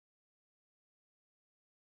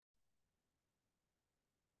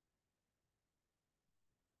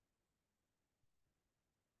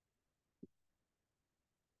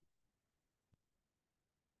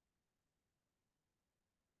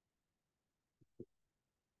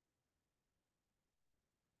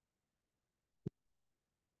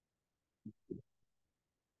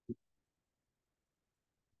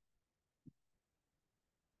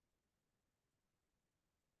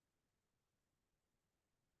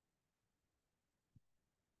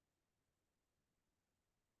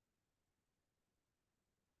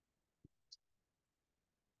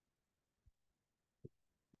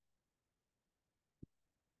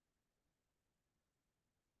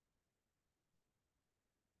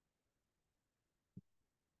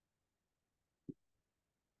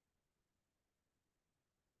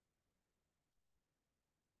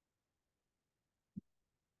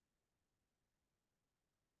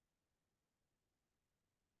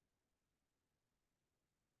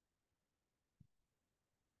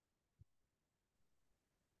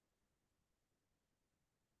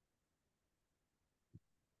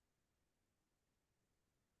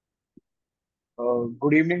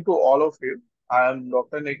Good evening to all of you. I am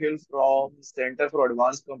Dr. Nikhil from Center for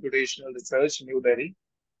Advanced Computational Research, New Delhi.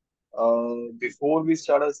 Before we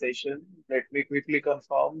start our session, let me quickly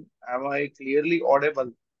confirm, am I clearly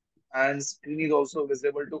audible and screen is also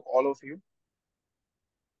visible to all of you?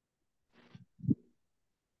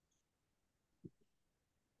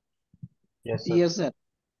 Yes, sir. Yes, sir.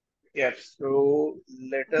 Yes, so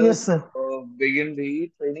let Yes, us sir. begin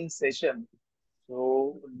the training session.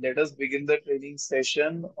 So let us begin the training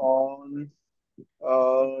session on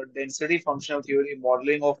density functional theory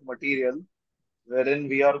modeling of material, wherein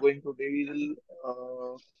we are going to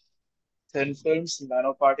deal thin films,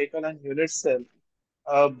 nanoparticle, and unit cell.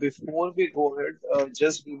 Before we go ahead,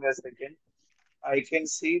 just give me a second. I can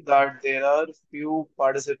see that there are few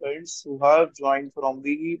participants who have joined from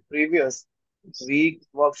the previous week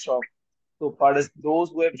workshop. So, those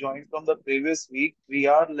who have joined from the previous week, we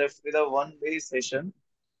are left with a one-day session,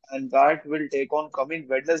 and that will take on coming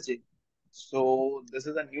Wednesday. So, this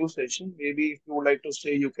is a new session. Maybe if you would like to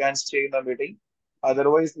stay, you can stay in the meeting.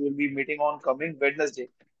 Otherwise, we will be meeting on coming Wednesday.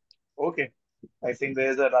 Okay. I think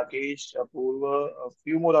there's a Rakesh, Apurva, a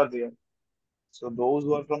few more are there. So those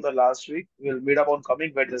who are from the last week will meet up on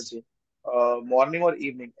coming Wednesday, morning or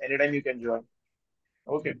evening, anytime you can join.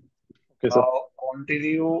 Okay. Okay, sir. Now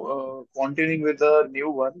continuing with the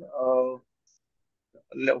new one.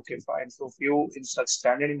 Okay, fine. So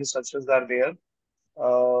standard instructions are there.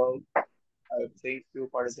 Uh, I think few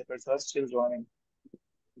participants are still joining.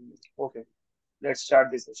 Okay, let's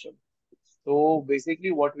start this session. So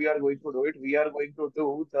basically, what we are going to do we are going to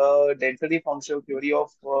do the density functional theory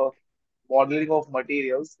of modeling of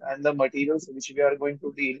materials, and the materials which we are going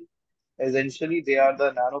to deal. Essentially, they are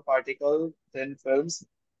the nanoparticle, thin films,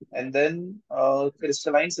 and then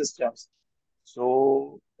crystalline systems.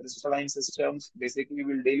 So crystalline systems basically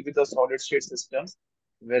will deal with the solid state systems,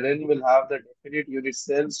 wherein we'll have the definite unit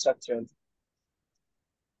cell structure.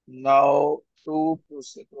 Now, to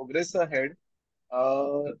progress ahead,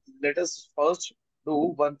 uh, let us first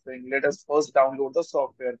do one thing. Let us first download the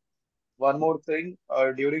software. One more thing,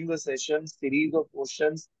 during the session, series of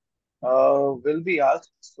questions will be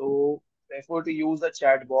asked. So prefer to use the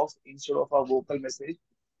chat box instead of a vocal message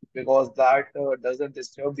because that doesn't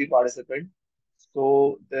disturb the participant.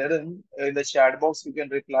 So therein, in the chat box, you can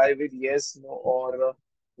reply with yes, no, or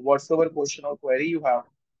whatsoever question or query you have.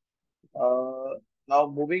 Uh, Now,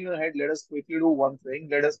 moving ahead, let us quickly do one thing.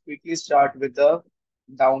 Let us quickly start with the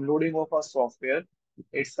downloading of our software.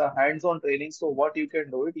 It's a hands-on training. So what you can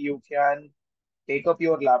do it, you can take up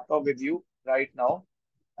your laptop with you right now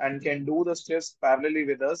and can do the steps parallelly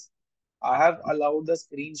with us. I have allowed the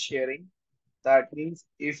screen sharing. That means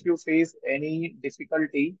if you face any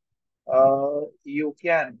difficulty, you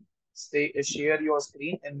can share your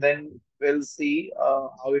screen and then we'll see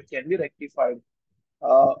how it can be rectified.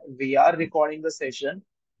 We are recording the session,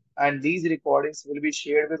 and these recordings will be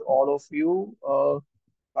shared with all of you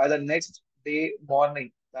by the next day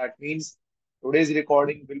morning. That means today's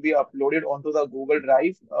recording will be uploaded onto the Google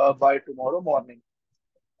Drive by tomorrow morning,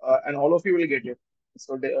 and all of you will get it.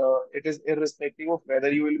 So it is irrespective of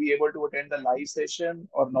whether you will be able to attend the live session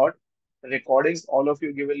or not. Recordings, all of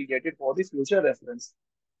you will get it for the future reference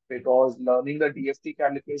because learning the DFT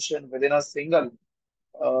calculation within a single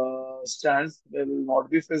stands will not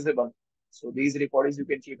be feasible. So these recordings you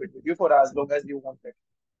can keep it with you for as long as you want it.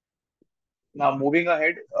 Now moving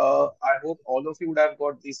ahead, I hope all of you would have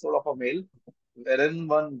got this sort of a mail wherein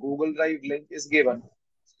one Google Drive link is given.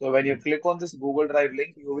 So when you click on this Google Drive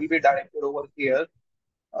link, you will be directed over here.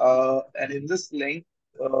 And in this link,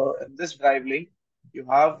 in this drive link, you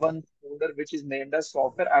have one folder which is named as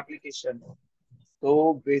software application.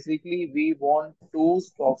 So basically, we want two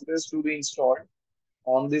softwares to be installed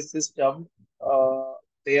on this system. Uh,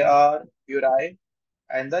 they are Burai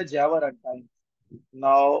and the Java runtime.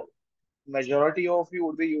 Now, majority of you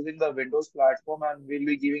would be using the Windows platform and we'll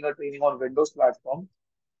be giving a training on Windows platform.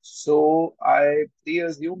 So I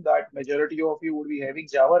pre-assume that majority of you would be having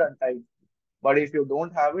Java runtime. But if you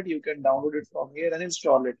don't have it, you can download it from here and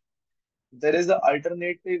install it. There is an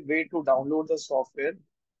alternative way to download the software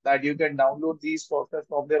that you can download these software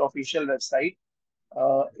from their official website.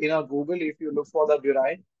 In a Google, if you look for the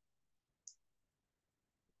Burai,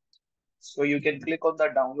 so you can click on the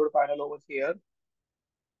download panel over here,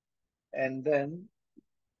 and then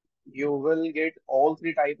you will get all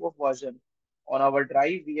three type of version. On our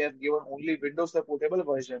drive, we have given only Windows supportable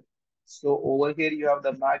version. So over here, you have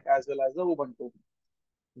the Mac as well as the Ubuntu.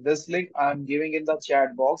 This link I am giving in the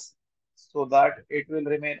chat box so that it will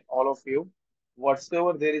remain all of you.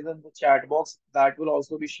 Whatsoever there is in the chat box, that will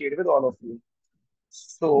also be shared with all of you.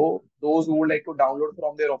 So those who would like to download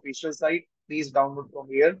from their official site, please download from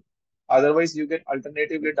here. Otherwise, you can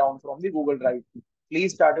alternatively down from the Google Drive.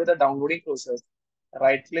 Please start with the downloading process.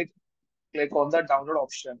 Right click on the download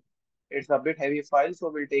option. It's a bit heavy file, so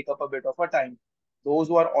will take up a bit of a time. Those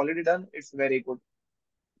who are already done, it's very good.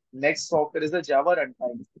 Next software is the Java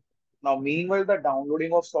runtime. Now, meanwhile, the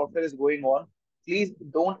downloading of software is going on. Please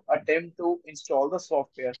don't attempt to install the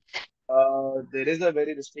software. There is a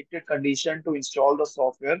very restricted condition to install the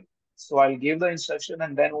software. So I'll give the instruction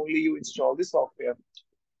and then only you install the software.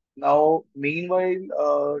 Now,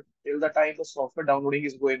 meanwhile, till the time the software downloading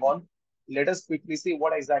is going on, let us quickly see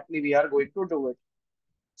what exactly we are going to do it.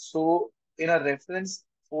 So, in a reference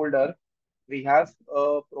folder, we have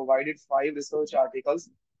provided 5 research articles.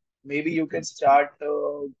 Maybe you can start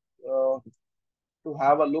to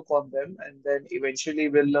have a look on them, and then eventually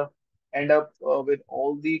we'll end up with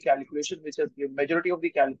all the calculation which are given, majority of the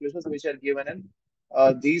calculations which are given in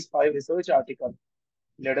these 5 research articles.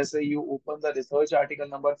 Let us say you open the research article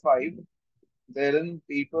number 5, wherein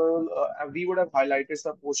people, we would have highlighted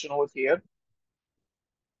some portion over here.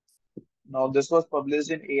 Now, this was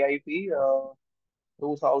published in AIP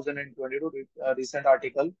 2022, recent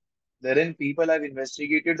article, wherein people have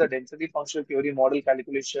investigated the density functional theory model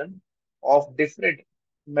calculation of different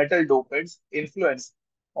metal dopants influence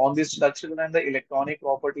on the structural and the electronic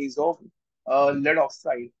properties of lead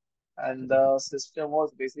oxide. And the system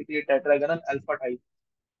was basically tetragonal alpha type.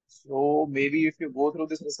 So maybe if you go through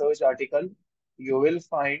this research article, you will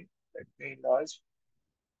find, let me enlarge,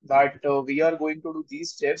 that we are going to do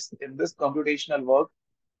these steps in this computational work.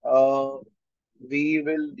 Uh, we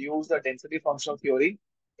will use the density functional theory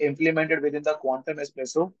implemented within the quantum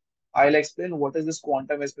espresso. I'll explain what is this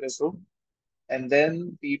quantum espresso, and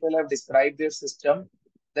then people have described their system.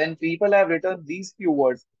 Then people have written these few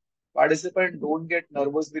words. Participant, don't get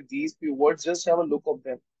nervous with these few words. Just have a look of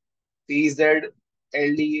them. PZ,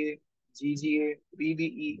 LDA, GGA,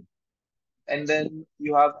 PBE, and then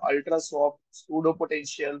you have ultra soft pseudo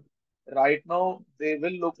potential. Right now, they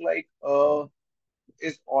will look like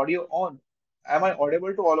is audio on? Am I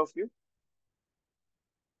audible to all of you?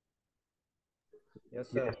 Yes,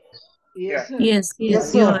 sir. Yeah. Yes, sir. Yes, Right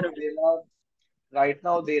yes, you now, are. right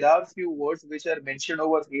now there are few words which are mentioned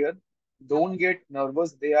over here. Don't get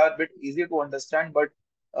nervous. They are a bit easy to understand, but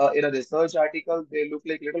in a research article, they look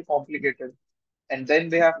like little complicated. And then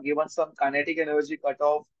they have given some kinetic energy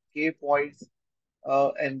cutoff, K points,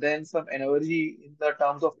 and then some energy in the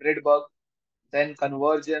terms of Rydberg, then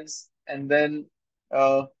convergence, and then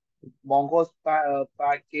uh, Mongo's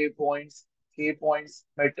pack K points,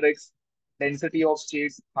 metrics, density of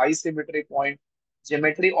states, high symmetry point,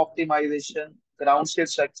 geometry optimization, ground state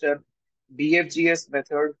structure, BFGS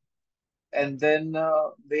method, and then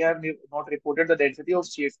they have not reported the density of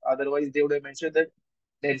states. Otherwise, they would have mentioned that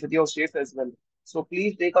density of states as well. So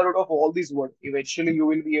please take a note of all these words. Eventually, you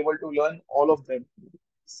will be able to learn all of them.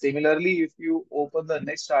 Similarly, if you open the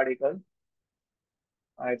next article,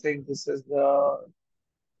 I think this is the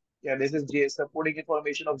yeah, this is supporting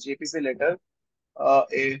information of JPC letter.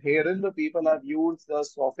 Herein, the people have used the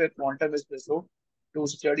software Quantum Espresso to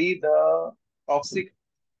study the toxic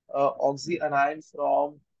oxyanion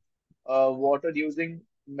from water using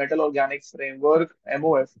metal organics framework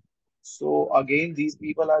MOF. So again, these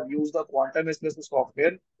people have used the Quantum Espresso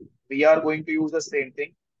software. We are going to use the same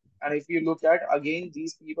thing. And if you look at again,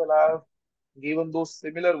 these people have given those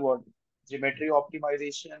similar words: geometry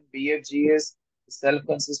optimization, BFGS,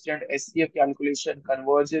 self-consistent SCF calculation,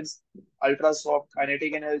 convergence, ultra soft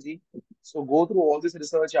kinetic energy. So go through all this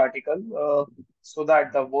research article so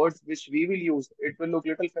that the words which we will use, it will look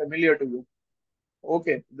little familiar to you.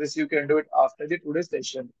 Okay, this you can do it after the today's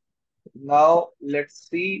session. Now let's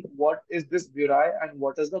see what is this Burai and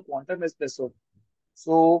what is the quantum espresso.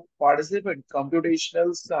 So participant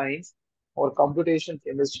computational science or computation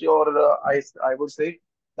chemistry or I would say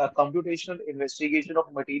the computational investigation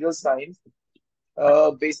of material science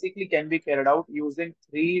basically can be carried out using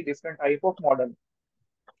 3 different type of model.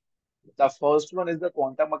 The first one is the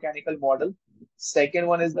quantum mechanical model. Second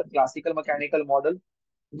one is the classical mechanical model.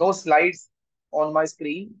 No slides on my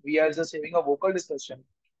screen. We are just having a vocal discussion.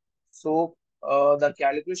 So the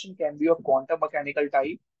calculation can be of quantum mechanical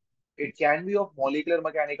type. It can be of molecular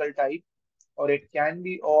mechanical type, or it can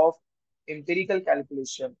be of empirical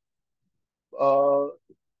calculation. Uh,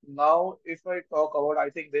 Now, if I talk about, I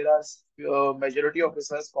think there are majority of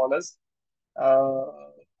research scholars. Uh,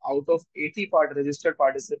 Out of 80 registered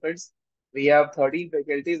participants, we have 13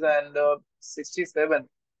 faculties and 67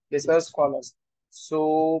 research scholars.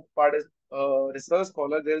 So, research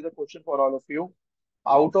scholar, there is a question for all of you.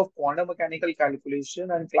 Out of quantum mechanical calculation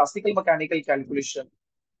and classical mechanical calculation,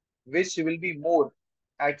 which will be more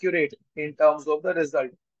accurate in terms of the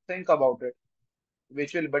result. Think about it,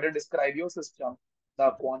 which will better describe your system.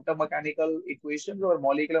 The quantum mechanical equations or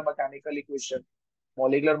molecular mechanical equation.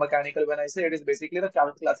 Molecular mechanical, when I say it is basically the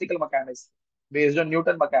classical mechanics based on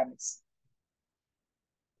Newton mechanics.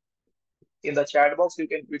 In the chat box, you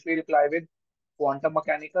can quickly reply with quantum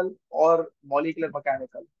mechanical or molecular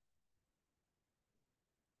mechanical.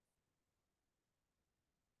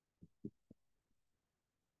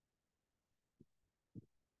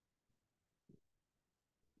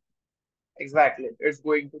 Exactly. It's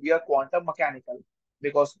going to be a quantum mechanical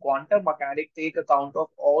because quantum mechanics take account of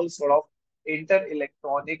all sort of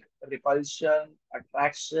inter-electronic repulsion,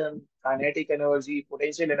 attraction, kinetic energy,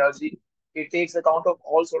 potential energy. It takes account of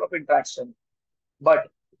all sort of interaction. But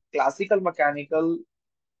classical mechanical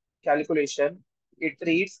calculation, it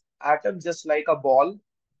treats atom just like a ball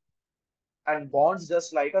and bonds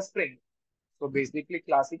just like a spring. So basically,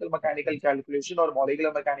 classical mechanical calculation or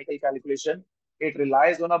molecular mechanical calculation, it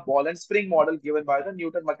relies on a ball and spring model given by the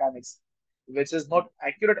Newton mechanics, which is not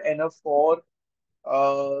accurate enough for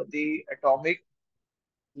the atomic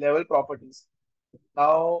level properties.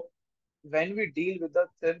 Now, when we deal with the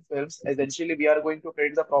thin films, essentially we are going to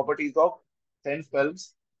predict the properties of thin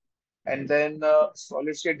films and then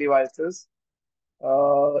solid state devices,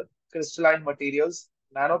 uh, crystalline materials,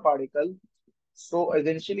 nanoparticle. So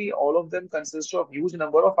essentially, all of them consist of huge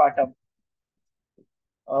number of atoms.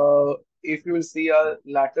 If you will see a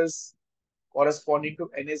lattice corresponding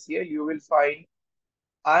to NaCl, you will find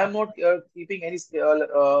I am not keeping any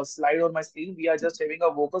slide on my screen. We are just having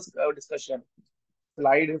a vocal discussion.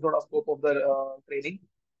 Slide is not a scope of the training.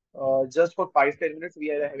 Just for 5-10 minutes,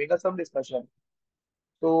 we are having some discussion.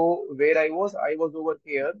 So where I was over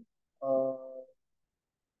here. Uh,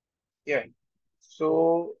 yeah.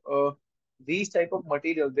 So these type of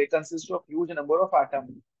materials they consist of huge number of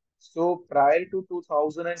atoms. So prior to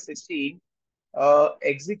 2016,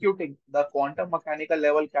 executing the quantum mechanical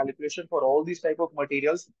level calculation for all these type of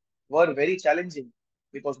materials were very challenging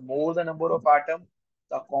because more the number of atoms,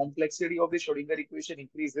 the complexity of the Schrodinger equation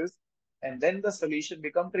increases, and then the solution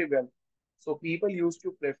become trivial. So people used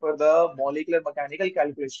to prefer the molecular mechanical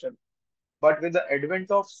calculation. But with the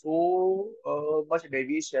advent of so much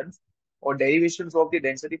deviations or derivations of the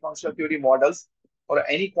density functional theory models or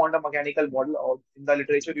any quantum mechanical model, or in the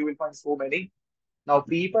literature you will find so many. Now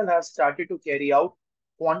people have started to carry out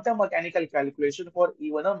quantum mechanical calculation for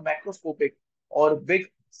even a macroscopic or big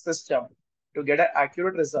system to get an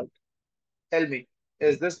accurate result. Tell me,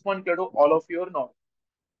 is this one clear to all of you or not?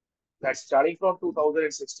 That starting from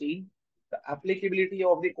 2016, the applicability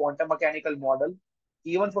of the quantum mechanical model,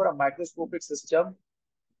 even for a microscopic system,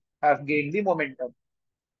 have gained the momentum.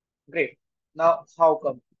 Great. Now, how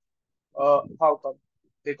come? How come?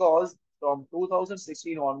 Because from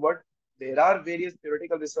 2016 onward, there are various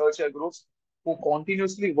theoretical researcher groups who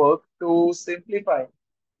continuously work to simplify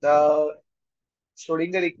the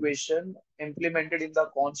Schrodinger equation implemented in the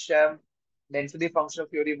Constam density functional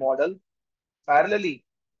theory model. Parallelly,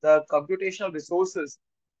 the computational resources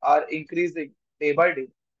are increasing day by day.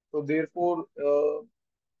 So therefore,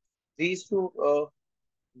 these two uh,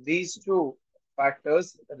 these two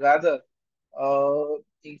factors rather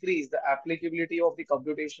increase the applicability of the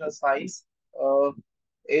computational science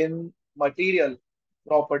in material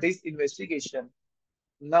properties investigation.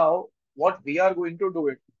 Now, what we are going to do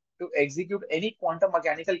it to execute any quantum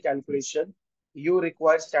mechanical calculation, you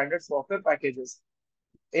require standard software packages.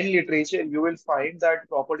 In literature, you will find that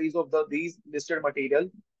properties of these listed material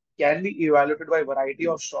can be evaluated by a variety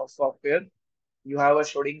of software. You have a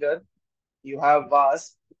Schrodinger, you have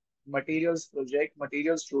VAST, Materials Project,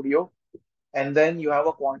 Material Studio, and then you have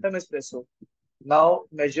a Quantum Espresso. Now,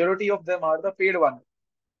 majority of them are the paid one,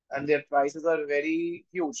 and their prices are very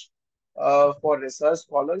huge for research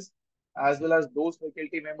scholars as well as those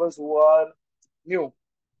faculty members who are new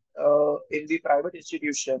in the private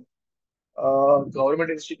institution.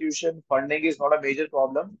 Government institution funding is not a major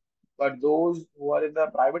problem, but those who are in the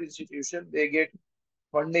private institution they get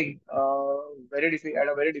funding at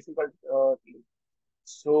a very difficult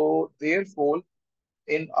so therefore,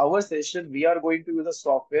 in our session, we are going to use a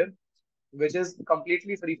software which is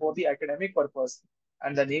completely free for the academic purpose.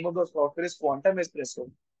 And the name of the software is Quantum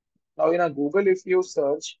Espresso. Now, in a Google, if you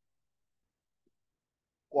search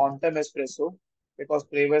Quantum Espresso, because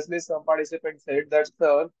previously some participants said that,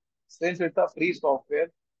 sir, since it's a free software,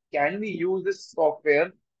 can we use this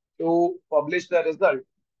software to publish the result?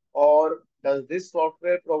 Or does this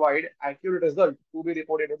software provide accurate result to be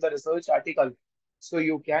reported in the research article? So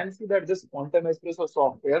you can see that this Quantum Espresso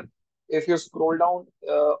software, if you scroll down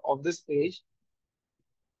of this page,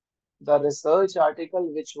 the research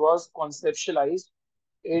article which was conceptualized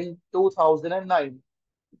in 2009.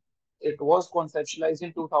 It was conceptualized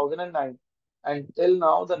in 2009. And till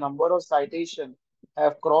now, the number of citation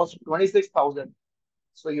have crossed 26,000.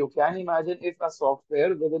 So you can imagine if a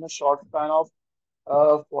software within a short span of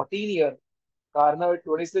 14 years garnered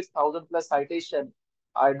 26,000 plus citation,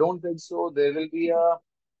 I don't think so. There will be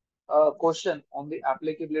a question on the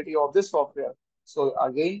applicability of this software. So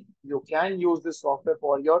again, you can use this software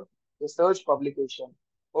for your research publication.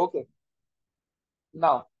 Okay.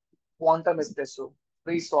 Now, Quantum Espresso,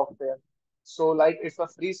 free software. So, like it's a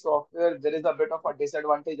free software, there is a bit of a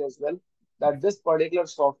disadvantage as well that this particular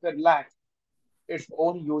software lacks its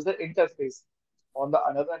own user interface. On the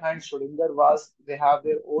other hand, Schrödinger was they have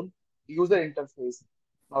their own user interface.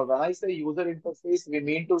 Now, when I say user interface, we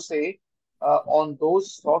mean to say on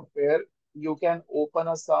those software you can open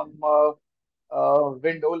a some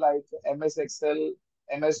window like MS Excel,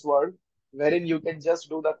 MS Word, wherein you can just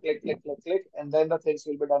do the click, click, click, click, and then the things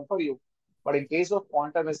will be done for you. But in case of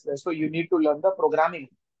Quantum Espresso, you need to learn the programming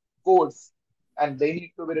codes, and they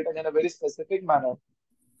need to be written in a very specific manner.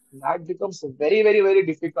 That becomes very, very, very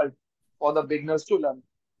difficult for the beginners to learn.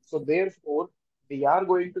 So therefore, we are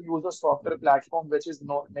going to use a software platform which is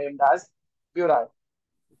named as Burai.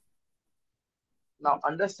 Now,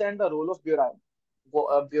 understand the role of Burai.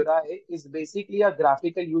 Burai is basically a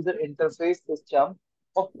graphical user interface system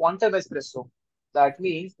of quantum espresso. That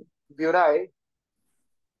means Burai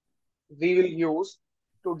we will use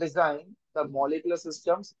to design the molecular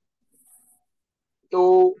systems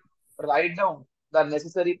to write down the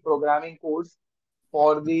necessary programming codes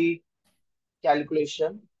for the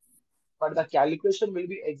calculation, but the calculation will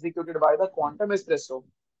be executed by the quantum espresso,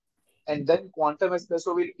 and then quantum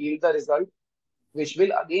espresso will yield the result, which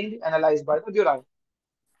will again be analyzed by the Burai.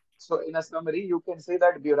 So, in a summary, you can say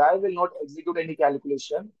that Burai will not execute any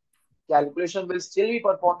calculation. Calculation will still be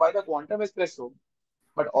performed by the quantum espresso,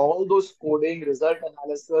 but all those coding, result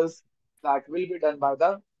analysis, that will be done by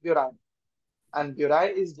the Burai. And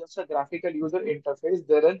Burai is just a graphical user interface.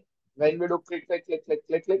 Therein, when we do click, click, click, click,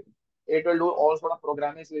 click, click, it will do all sort of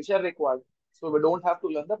programming which are required. So we don't have to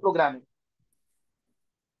learn the programming.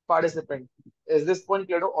 Participant, is this point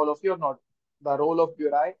clear to all of you or not? The role of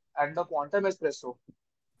Burai and the quantum espresso.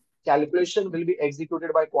 Calculation will be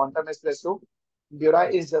executed by quantum espresso.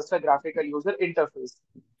 Burai is just a graphical user interface.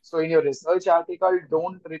 So in your research article,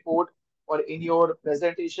 don't report, or in your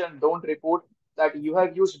presentation, don't report that you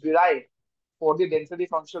have used Burai for the density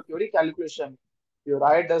functional theory calculation.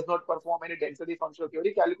 Burai does not perform any density functional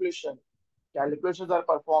theory calculation. Calculations are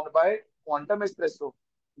performed by quantum espresso.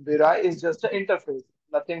 Burai is just an interface,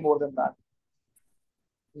 nothing more than that.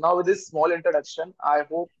 Now, with this small introduction, I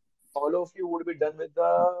hope all of you would be done with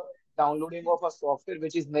the downloading of a software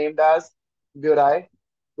which is named as Burai.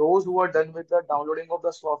 Those who are done with the downloading of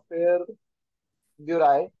the software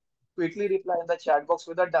Burai, quickly reply in the chat box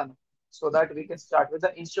with a done so that we can start with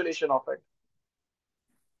the installation of it.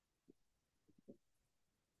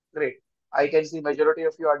 Great. I can see majority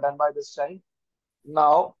of you are done by this time.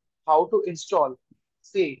 Now, how to install?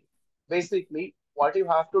 See, basically, what you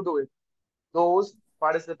have to do is those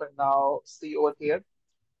participant now see over here.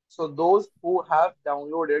 So those who have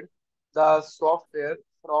downloaded the software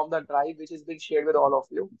from the drive which is being shared with all of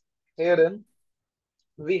you, herein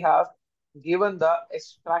we have given the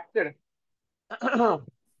extracted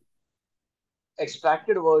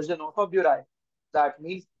extracted version of a Burai. That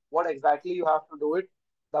means what exactly you have to do it.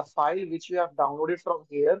 The file which you have downloaded from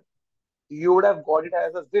here, you would have got it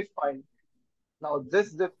as a zip file. Now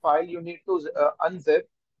this zip file you need to unzip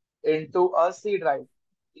into a C drive.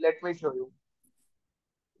 Let me show you.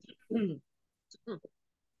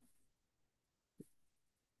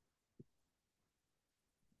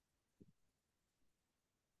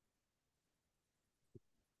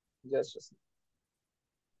 Just a second.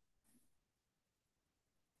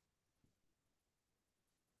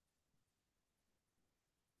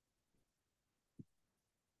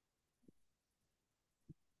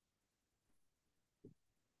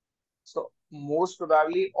 So most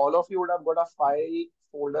probably all of you would have got a file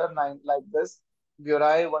folder nine like this,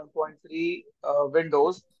 Burai 1.3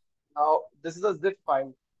 Windows. Now this is a zip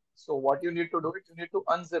file. So what you need to do is you need to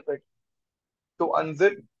unzip it. To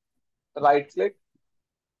unzip, right click,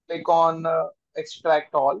 click on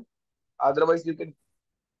extract all. Otherwise you can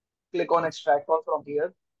click on extract all from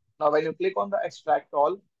here. Now when you click on the extract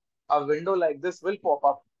all, a window like this will pop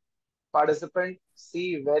up. Participant,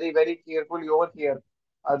 see very, very carefully over here.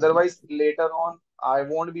 Otherwise, later on, I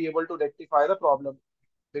won't be able to rectify the problem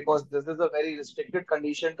because this is a very restricted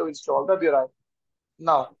condition to install the Burai.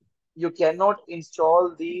 Now, you cannot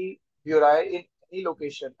install the Burai in any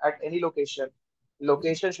location, at any location.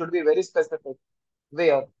 Location should be very specific.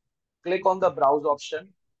 where click on the browse option.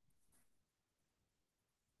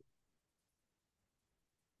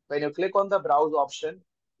 When you click on the browse option,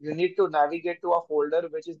 you need to navigate to a folder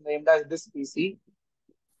which is named as this PC.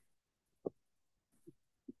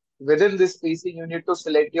 Within this PC, you need to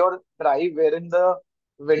select your drive wherein the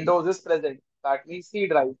Windows is present. That means C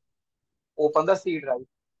drive. Open the C drive.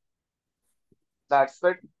 That's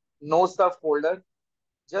it. No subfolder.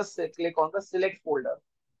 Just click on the select folder.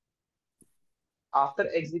 After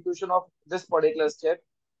execution of this particular step,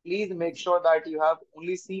 please make sure that you have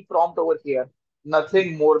only C prompt over here.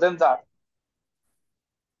 Nothing more than that.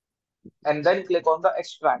 And then click on the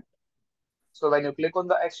extract. So when you click on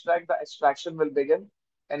the extraction will begin,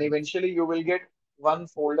 and eventually you will get one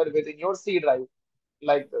folder within your C drive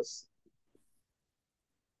like this.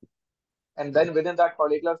 And then within that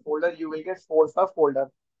particular folder, you will get four subfolder.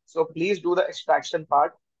 So please do the extraction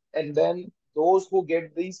part, and then those who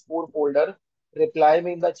get these four folder, reply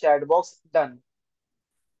me in the chat box done.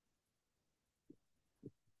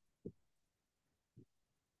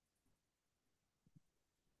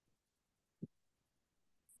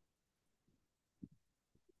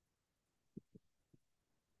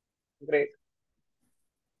 Great,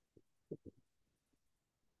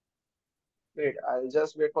 great. I'll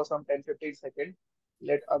just wait for some 10-15 seconds.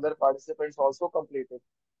 Let other participants also complete it.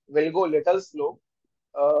 We'll go little slow,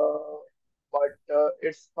 uh, but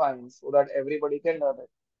it's fine so that everybody can learn it.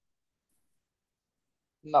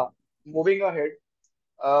 Now, moving ahead,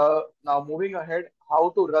 moving ahead, how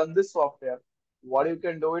to run this software. What you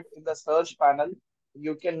can do it in the search panel.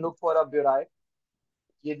 You can look for a Burai.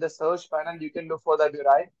 In the search panel, you can look for the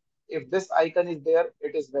Burai. If this icon is there,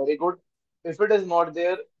 it is very good. If it is not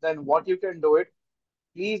there, then what you can do it,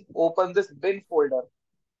 please open this bin folder.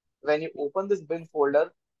 When you open this bin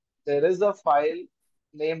folder, there is a file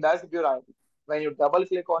named as Burai. When you double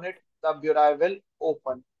click on it, the Burai will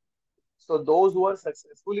open. So those who are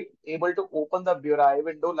successfully able to open the Burai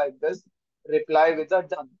window like this, reply with a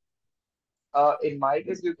done. In my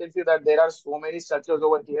case, you can see that there are so many structures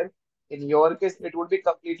over here. In your case, it would be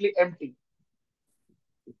completely empty.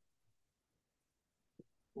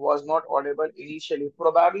 Was not audible initially.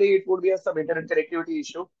 Probably it would be a some internet connectivity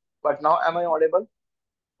issue. But now am I audible?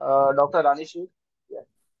 Dr. Ranishi? Yeah.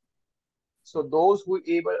 So those who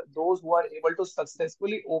are able to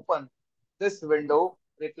successfully open this window,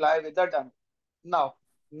 reply with the done. Now,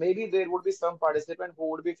 maybe there would be some participant who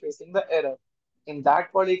would be facing the error. In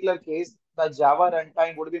that particular case, the Java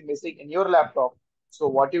runtime would be missing in your laptop. So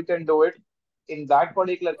what you can do it in that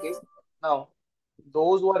particular case. Now,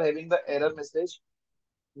 those who are having the error message,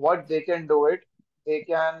 what they can do it, they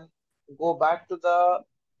can go back to the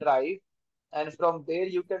drive, and from there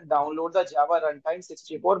you can download the Java runtime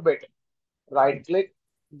 64-bit. Right click,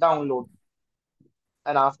 download.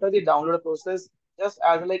 And after the download process, just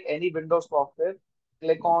as like any Windows software,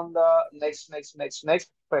 click on the next,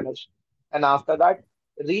 finish. And after that,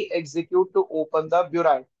 re-execute to open the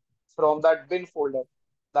Burai from that bin folder.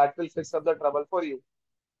 That will fix up the trouble for you.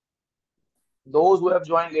 Those who have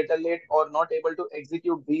joined little late or not able to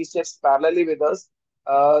execute these steps parallelly with us,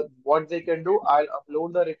 what they can do, I'll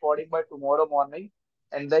upload the recording by tomorrow morning,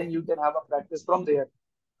 and then you can have a practice from there.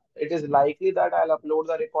 It is likely that I'll upload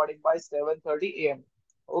the recording by 7:30 a.m.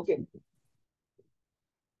 Okay.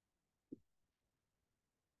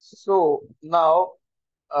 So now,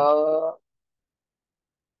 uh,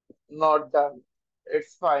 not done.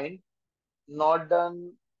 It's fine. Not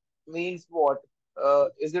done means what?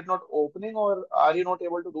 Is it not opening, or are you not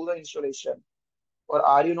able to do the installation? Or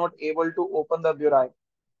are you not able to open the Burai?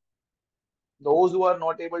 Those who are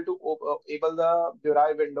not able to able the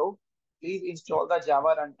Burai window, please install the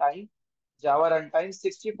Java runtime. Java runtime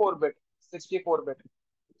 64-bit, 64-bit,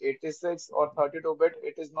 86 or 32-bit.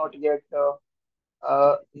 It is not yet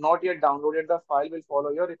downloaded. The file will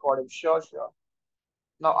follow your recording. Sure, sure.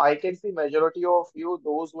 Now I can see majority of you,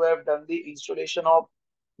 those who have done the installation of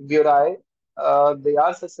Burai, they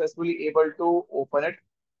are successfully able to open it.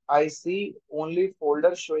 I see only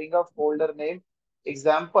folder showing a folder name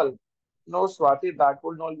example. No, Swati, that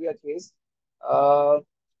would not be a case. Uh,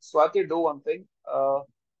 Swati, do one thing.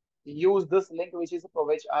 Use this link which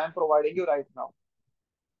I am providing you right now.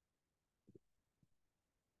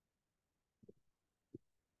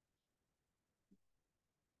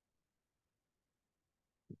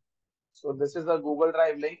 So this is the Google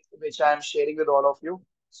Drive link which I am sharing with all of you.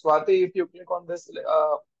 Swati, if you click on this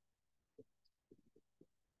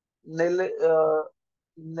Nil,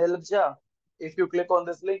 Nilja, if you click on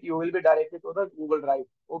this link, you will be directed to the Google Drive.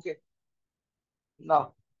 Okay.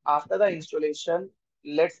 Now, after the installation,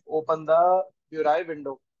 let's open the Burai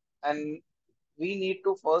window, and we need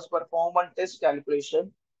to first perform one test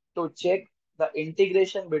calculation to check the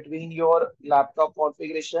integration between your laptop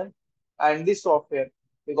configuration and the software.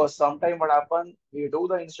 Because sometime what happen, we do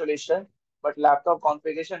the installation, but laptop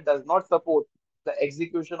configuration does not support the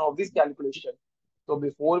execution of this calculation. So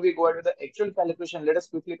before we go into the actual calculation, let us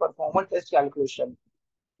quickly perform a test calculation.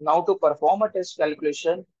 Now to perform a test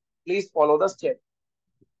calculation, please follow the step.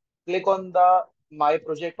 Click on the My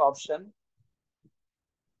Project option.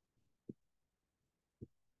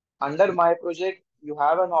 Under My Project, you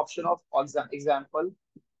have an option of example.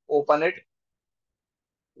 Open it.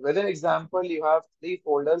 Within example, you have three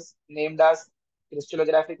folders named as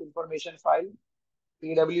crystallographic information file,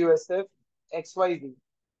 PWSF, XYZ.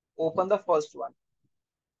 Open the first one.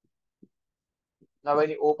 Now,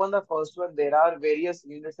 when you open the first one, there are various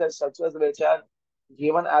unit cell structures which are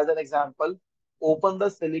given as an example. Open the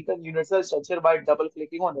silicon unit cell structure by double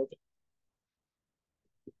clicking on it.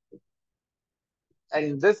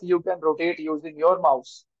 And this you can rotate using your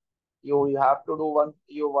mouse. You have to do one.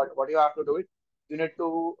 What you have to do it. You need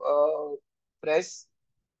to press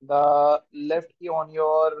the left key on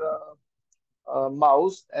your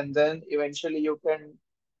mouse, and then eventually you can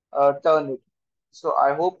turn it. So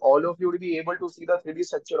I hope all of you will be able to see the 3D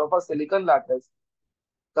structure of a silicon lattice.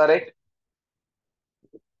 Correct.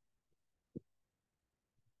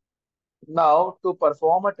 Now to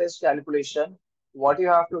perform a test calculation, what you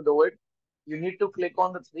have to do it. You need to click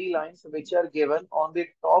on the three lines which are given on the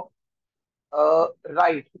top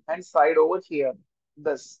right hand side over here.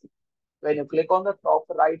 This. When you click on the top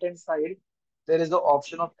right hand side, there is the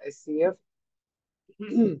option of SCF.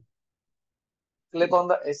 Click on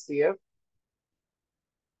the SCF,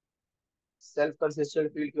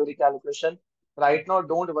 self-consistent field theory calculation. Right now,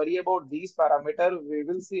 don't worry about these parameters. We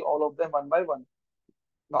will see all of them one by one.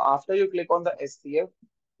 Now, after you click on the SCF,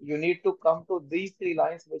 you need to come to these three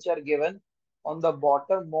lines which are given on the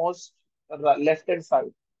bottommost left hand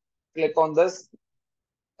side. Click on this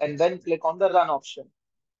and then click on the run option.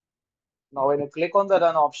 Now, when you click on the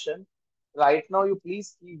run option, right now you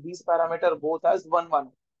please keep these parameter both as 1,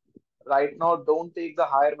 1. Right now, don't take the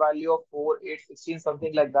higher value of 4, 8, 16,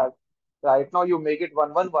 something like that. Right now, you make it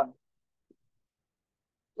 1, 1, 1.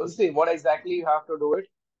 So see what exactly you have to do it.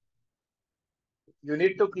 You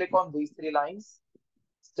need to click on these three lines,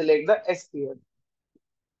 select the SPF.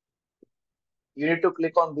 You need to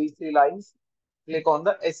click on these three lines, click on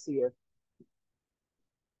the SCF.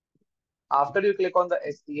 After you click on the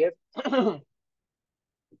SCF,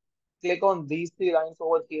 click on these three lines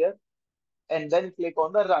over here and then click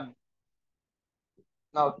on the run.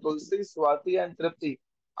 Now, Tulsi, Swati, and Tripti,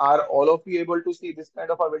 are all of you able to see this kind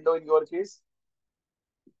of a window in your case?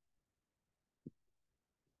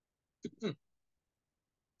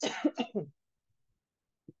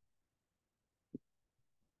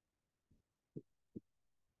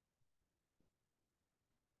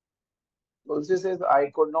 Tulsi says, I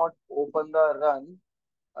could not open the run.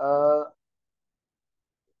 Uh,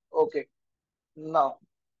 okay, now,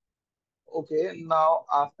 now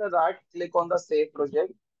after that, click on the save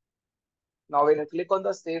project. Now, when you click on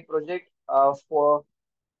the save project, for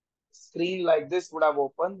screen like this would have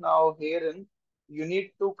opened. Now, herein, you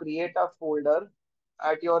need to create a folder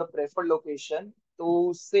at your preferred location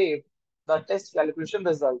to save the test calculation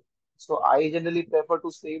result. So, I generally prefer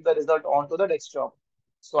to save the result onto the desktop.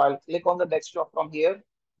 So, I'll click on the desktop from here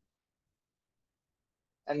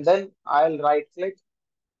and then I'll right click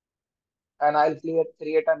and I'll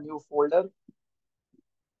create a new folder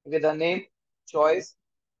with a name choice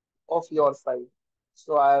of your file.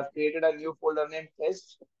 So I have created a new folder named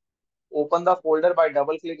test. Open the folder by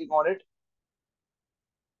double clicking on it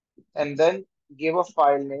and then give a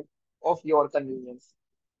file name of your convenience.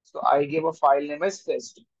 So I give a file name as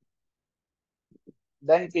test.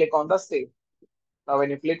 Then click on the save. Now when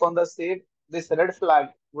you click on the save, this red flag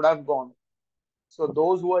would have gone. So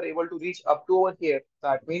those who are able to reach up to over here,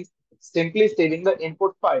 that means simply saving the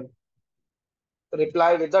input file.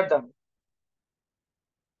 Reply with the done.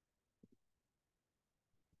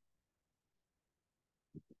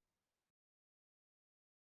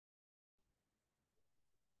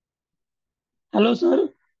 Hello, sir.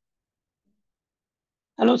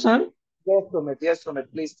 Hello, sir. Yes,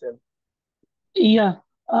 Sumit, please tell. Yeah,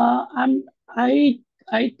 I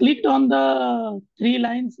clicked on the three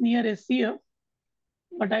lines near SCF,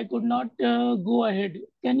 but I could not go ahead.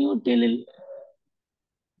 Can you tell?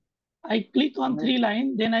 I click on Sumit, three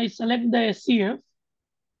lines, then I select the SCF,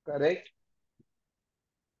 correct.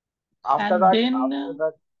 and then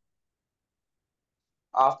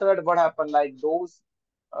after that, what happened? Like those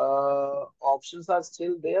options are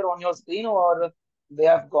still there on your screen, or they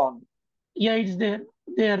have gone? yeah, it's there.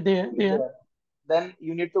 There, there, Still there. there. Then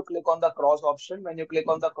you need to click on the cross option. When you click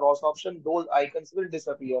on the cross option, those icons will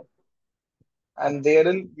disappear. And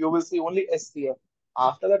therein you will see only SCF.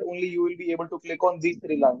 After that, only you will be able to click on these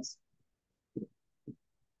three lines.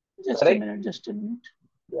 Just a Correct? minute, just a minute.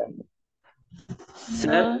 Yeah.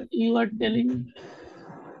 Sir, You are telling,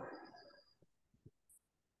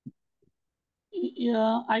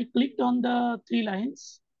 yeah, I clicked on the three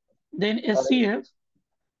lines, then Correct. SCF,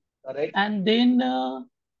 Correct. and then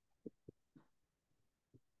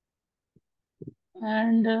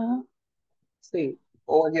and See,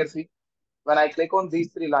 over here, see. When I click on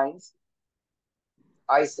these three lines,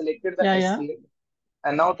 I selected the yeah, yeah, SCF.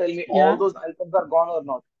 And now tell me, all yeah, those icons are gone or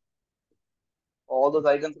not? All those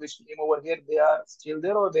icons which came over here, they are still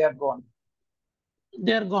there or they have gone?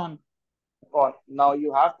 they're gone. Gone. Now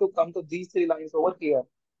you have to come to these three lines over here,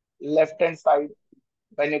 left hand side.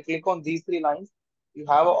 When you click on these three lines, you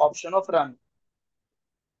have an option of run.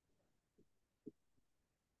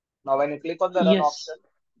 Now, when you click on the run option,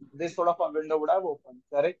 Yes, this sort of a window would have opened,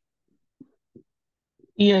 correct?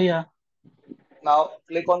 yeah, yeah. Now,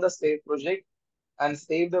 click on the save project and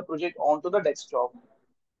save the project onto the desktop.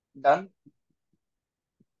 Done.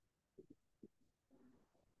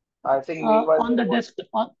 I think meanwhile On there the was, desk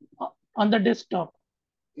on the desktop.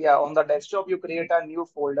 yeah, on the desktop, you create a new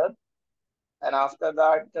folder and after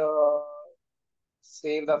that,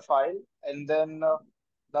 save the file and then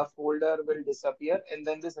the folder will disappear and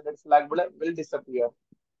then this red flag will disappear.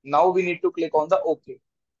 Now we need to click on the OK.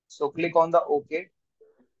 So click on the OK.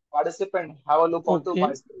 Participant, have a look onto my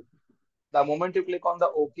Okay, screen. The moment you click on the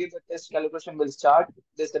OK, the test calculation will start.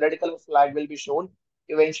 This red color flag will be shown.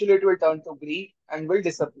 Eventually, it will turn to green and will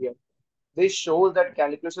disappear. This shows that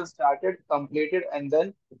calculation started, completed, and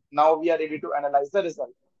then now we are ready to analyze the result.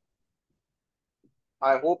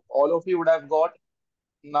 I hope all of you would have got.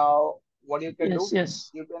 Now, what you can yes, do, yes.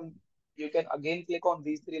 you can you can again click on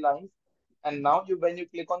these three lines, and now when you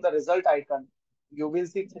click on the result icon, you will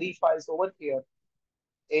see three files over here: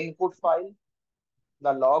 input file,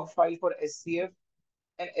 the log file for SCF,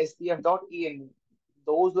 and SCF.env.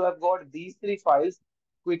 Those who have got these three files,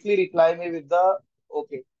 quickly reply me with the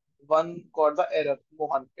okay. One got the error.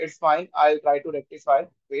 Mohan, it's fine. I'll try to rectify.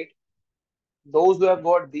 Wait. Those who have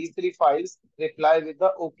got these three files, reply with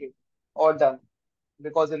the okay or done.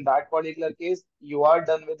 Because in that particular case, you are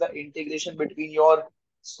done with the integration between your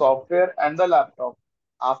software and the laptop.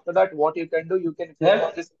 After that, what you can do, you can click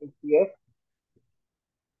on this SCF.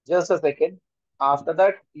 Just a second. After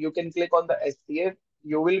that, you can click on the SCF.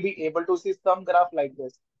 You will be able to see some graph like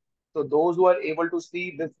this. So those who are able to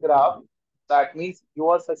see this graph, that means you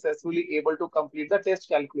are successfully able to complete the test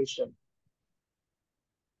calculation.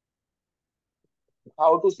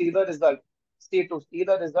 How to see the result? See, to see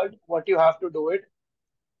the result, what you have to do it.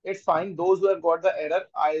 It's fine. Those who have got the error,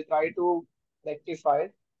 I'll try to rectify.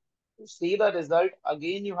 To see the result,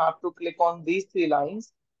 again, you have to click on these three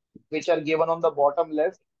lines, which are given on the bottom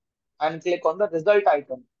left, and click on the result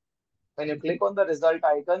icon. When you click on the result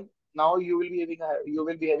icon, now you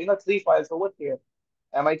will be having a three files over here.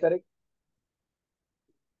 Am I correct?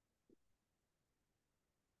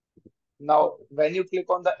 Now, when you click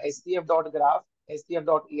on the scf.graph,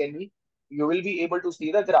 scf.env, you will be able to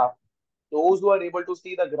see the graph. Those who are able to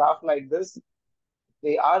see the graph like this,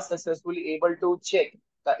 they are successfully able to check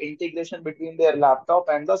the integration between their laptop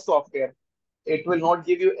and the software. It will not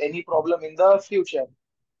give you any problem in the future.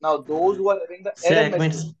 Now, those who are having the sir, error एक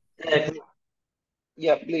message, minute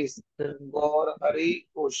yeah, please, sir, or hurry,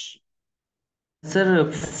 push.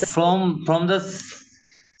 sir, from the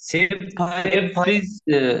save file, please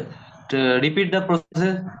repeat the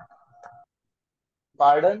process.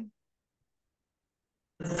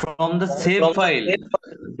 From the save file,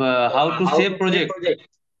 how to save project.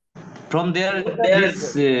 From there, Save the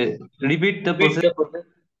please project. repeat the process.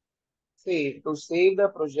 See, to save the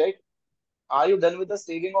project, are you done with the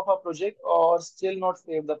saving of a project or still not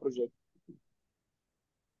save the project?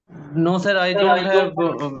 No, sir, I don't have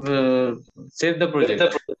save the project.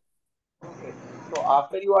 Okay. So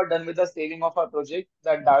after you are done with the saving of a project,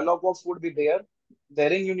 that dialog box would be there.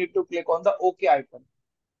 Therein you need to click on the OK icon.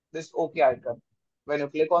 This OK icon. When you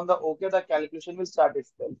click on the OK, the calculation will start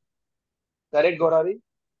itself. Correct, Gauravi?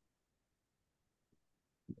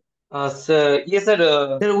 Sir, yes, sir.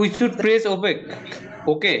 Sir, we should press OPEC.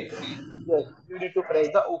 Okay. Yes. You need to press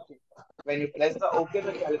the OK. When you press the OK,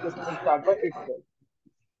 the calculation will start by itself.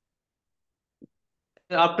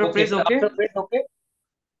 After press OK.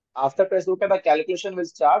 After press OK, the calculation will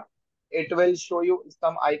start. It will show you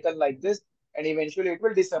some icon like this, and eventually it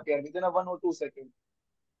will disappear within a 1 or 2 seconds.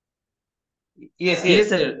 Yes,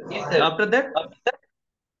 sir. After that,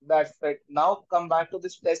 That's it. Now come back to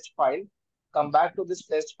this test file. Come back to this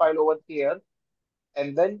test file over here,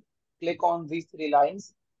 and then click on these three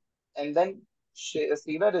lines, and then see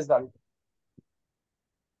the result.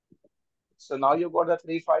 So now you got the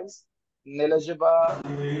three files, Nilajaba,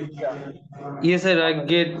 Ninja. Yes, sir, I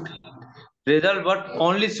get result, but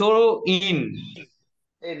only show in.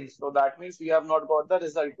 In. So that means you have not got the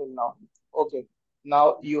result till now. Okay.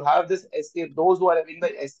 Now you have this SCF. Those who are having the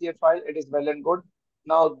SCF file, it is well and good.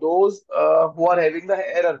 Now those who are having the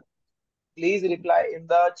error, please reply in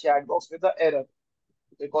the chat box with the error,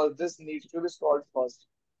 because this needs to be solved first.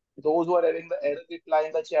 Those who are having the error, reply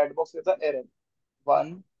in the chat box with the error.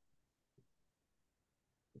 1,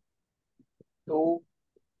 2,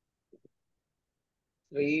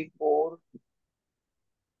 3, 4.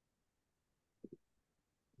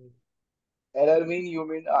 Error mean you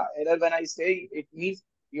mean error when I say it means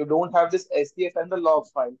you don't have this SDF and the log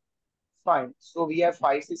file. Fine. So we have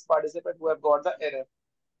 5, 6 participants who have got the error.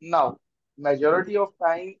 Now, majority of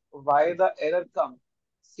time, why the error come?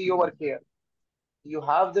 See over here. You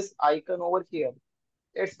have this icon over here.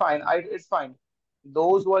 It's fine. It's fine.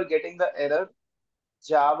 Those who are getting the error,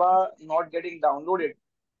 Java not getting downloaded.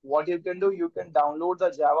 What you can do, you can download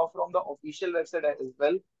the Java from the official website as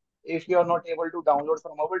well. If you are not able to download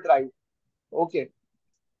from our drive. Okay.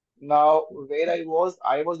 Now, where I was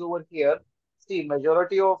over here. See,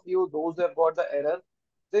 majority of you, those who have got the error,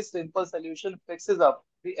 this simple solution fixes up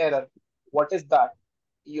the error. What is that?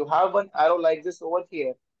 You have one arrow like this over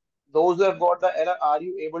here. Those who have got the error, are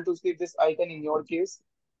you able to see this icon in your case?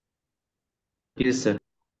 Yes, sir.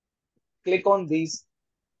 Click on these,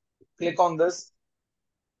 click on this,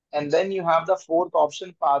 and then you have the fourth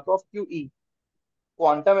option, path of QE,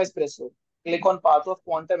 Quantum Espresso. Click on path of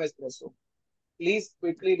Quantum Espresso. Please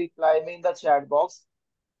quickly reply me in the chat box.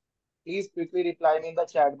 Please quickly reply me in the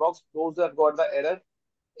chat box. Those who have got the error.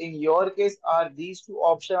 In your case, are these two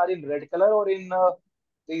options are in red color or in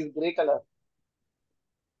these gray color?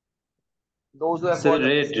 Those who have Sir, got the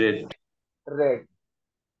red, SC, red.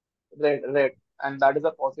 red, red, and that is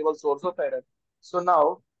a possible source of error. So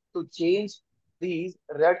now to change these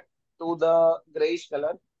red to the grayish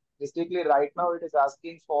color, basically right now it is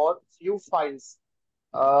asking for few files,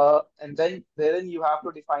 and then therein you have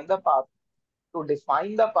to define the path. To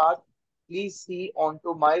define the path, please see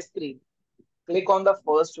onto my screen. Click on the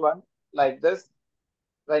first one like this.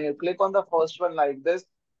 When you click on the first one like this,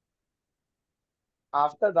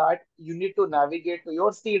 after that, you need to navigate to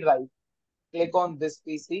your C drive. Click on this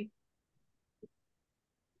PC,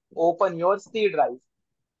 open your C drive,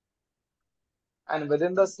 and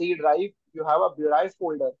within the C drive, you have a Burai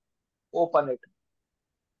folder. Open it.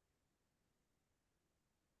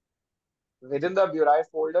 Within the Burai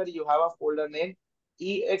folder, you have a folder named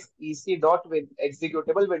exec.win,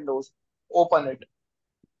 executable windows. Open it.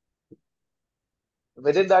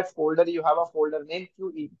 Within that folder, you have a folder named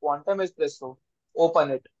QE, Quantum Espresso.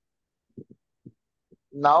 Open it.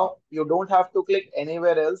 Now, you don't have to click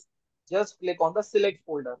anywhere else. Just click on the select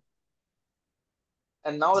folder.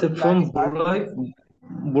 And now Sir, reply me from back.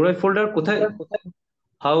 Burai folder, কোথায়?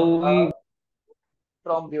 How we? Uh,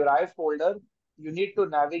 from Burai folder, you need to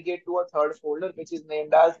navigate to a third folder which is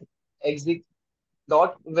named as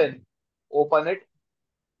exec.win. Open it.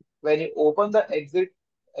 When you open the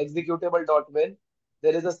executable.win,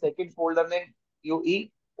 there is a second folder named UE.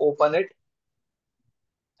 Open it.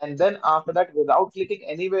 And then after that, without clicking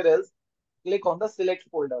anywhere else, click on the select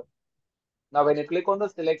folder. Now, when you click on the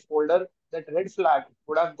select folder, that red flag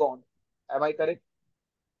would have gone. Am I correct?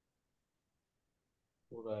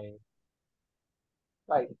 Burai.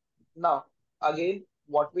 Right. Now, again,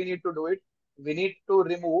 what we need to do it, we need to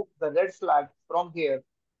remove the red flag from here.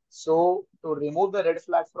 So, to remove the red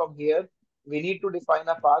flag from here, we need to define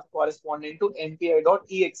a path corresponding to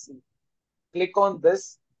mpi.exe. Click on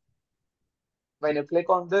this. When you click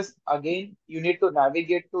on this, again, you need to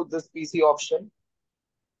navigate to this PC option.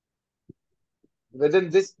 Within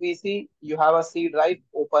this PC, you have a C drive,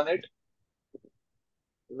 open it.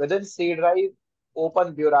 Within C drive,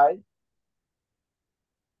 open Burai.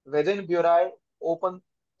 Within Burai, open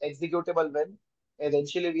executable when.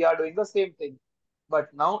 Eventually, we are doing the same thing.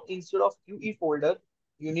 But now, instead of QE folder,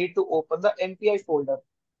 you need to open the MPI folder.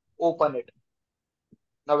 Open it.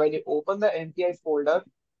 Now, when you open the MPI folder,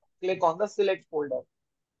 click on the select folder.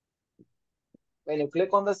 When you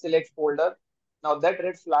click on the select folder, now that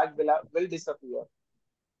red flag will disappear.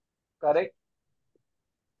 Correct?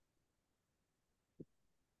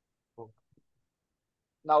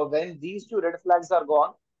 Now, when these two red flags are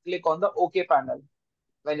gone, click on the OK panel.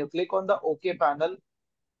 When you click on the OK panel,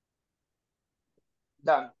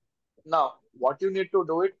 done. Now, what you need to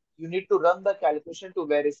do it, you need to run the calculation to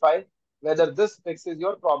verify whether this fixes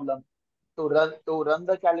your problem. To run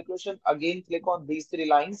the calculation, again click on these three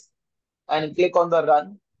lines and click on the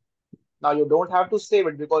run. Now you don't have to save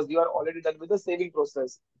it because you are already done with the saving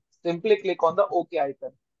process. Simply click on the OK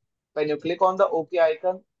icon. When you click on the OK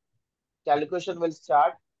icon, calculation will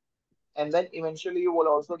start, and then eventually you will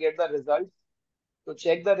also get the result. To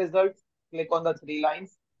check the result, click on the three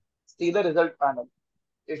lines, see the result panel.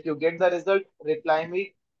 If you get the result, reply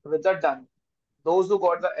me with the done. Those who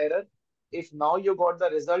got the error, if now you got the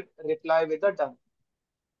result, reply with the done.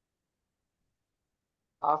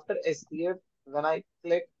 After STF, when I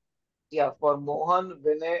click, yeah, for Mohan,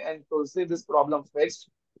 Vinay, and Tulsi, this problem fixed.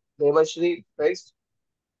 Devashri fixed.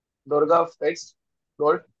 Durga fixed.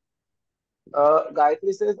 Good.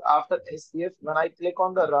 Gayatri says after STF, when I click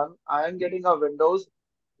on the run, I am getting a Windows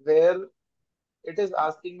where it is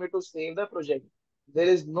asking me to save the project. There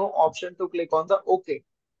is no option to click on the OK.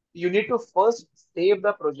 You need to first save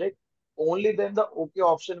the project. Only then the OK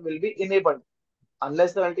option will be enabled.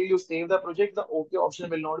 Unless and until you save the project, the OK option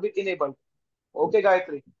will not be enabled. Okay,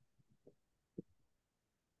 Gayatri.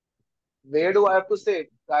 Where do I have to save?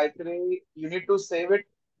 Gayatri, you need to save it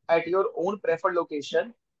at your own preferred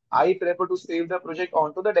location. I prefer to save the project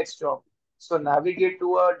onto the desktop. So navigate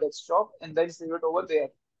to a desktop and then save it over there.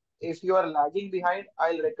 If you are lagging behind,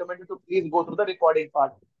 I'll recommend you to please go through the recording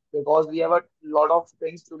part because we have a lot of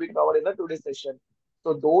things to be covered in the today's session.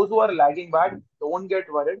 So those who are lagging back, don't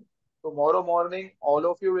get worried. Tomorrow morning, all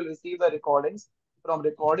of you will receive the recordings. From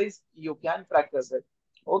recordings, you can practice it.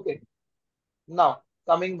 Okay. Now,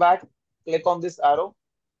 coming back, click on this arrow.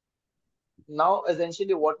 Now,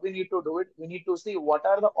 essentially, what we need to do it, we need to see what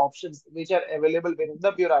are the options which are available within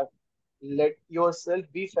the Burai. Let yourself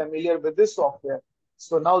be familiar with this software.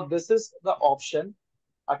 So now this is the option,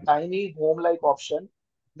 a tiny home-like option.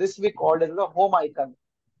 This we called as the home icon.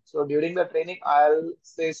 So during the training, I'll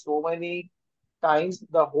say so many times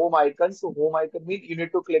the home icon. So home icon means you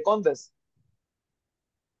need to click on this.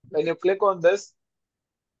 When you click on this,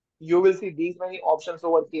 you will see these many options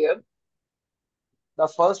over here. The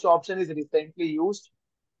first option is recently used.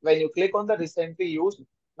 When you click on the recently used,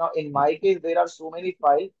 now in my case, there are so many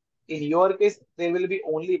files. In your case, there will be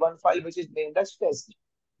only one file which is named as test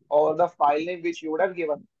or the file name which you would have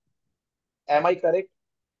given. Am I correct?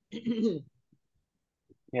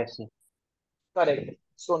 Yes, sir. Correct.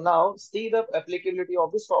 So now see the applicability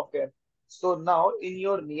of the software. So now in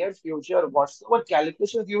your near future, whatever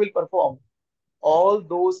calculations you will perform, all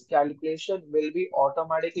those calculations will be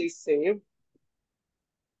automatically saved.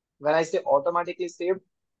 When I say automatically saved,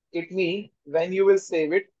 it means when you will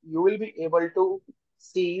save it, you will be able to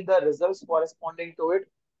see the results corresponding to it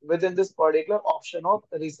within this particular option of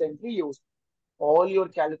recently used. All your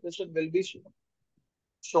calculation will be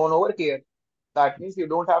shown over here. That means you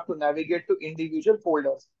don't have to navigate to individual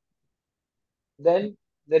folders. Then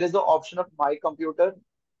there is the option of My Computer.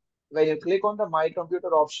 When you click on the My Computer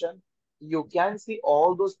option, you can see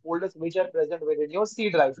all those folders which are present within your C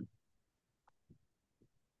drive.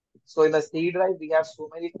 So in the C drive, we have so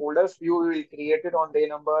many folders. You will create it on day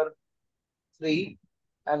number 3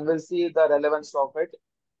 and we'll see the relevance of it.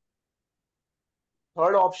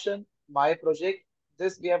 Third option, My Project.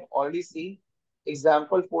 This we have already seen.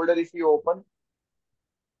 Example folder, if you open,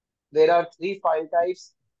 there are three file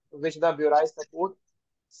types which the Burai support: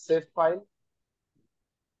 ZIP file,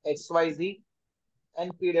 XYZ,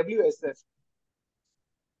 and PWSF.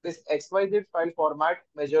 This XYZ file format,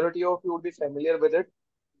 majority of you would be familiar with it.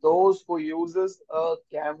 Those who uses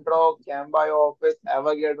CamDraw, CamBioOffice,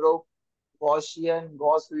 Avogadro, Gaussian,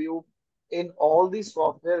 GaussView. In all these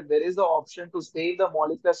software, there is the option to save the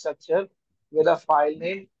molecular structure with a file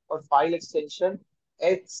name or file extension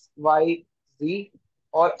XYZ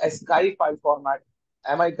or ASCII file format.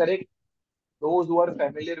 Am I correct? Those who are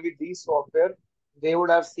familiar with these software, they would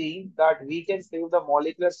have seen that we can save the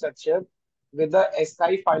molecular structure with the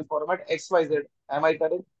ASCII file format XYZ. Am I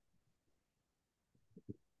correct?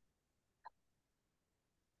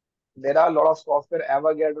 There are a lot of software,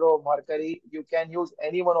 Avogadro, Mercury. You can use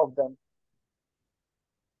any one of them.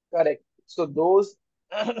 Correct. So those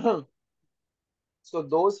so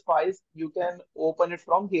those files you can open it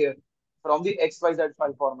from here, from the XYZ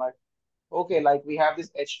file format. Okay, like we have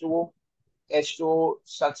this H2O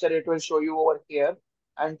structure, it will show you over here.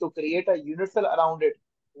 And to create a unit cell around it,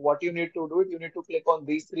 what you need to do, you need to click on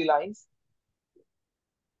these three lines,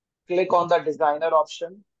 click on the designer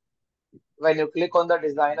option. When you click on the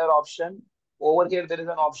designer option, over here there is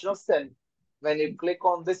an option of cell. When you click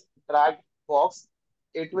on this drag box,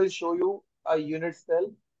 it will show you a unit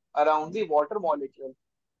cell around the water molecule.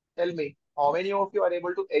 Tell me, how many of you are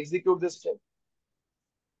able to execute this step?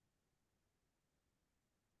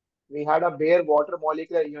 We had a bare water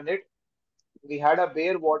molecular unit. We had a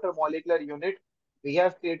bare water molecular unit. We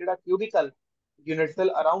have created a cubical unit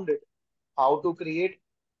cell around it. How to create?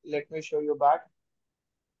 Let me show you back.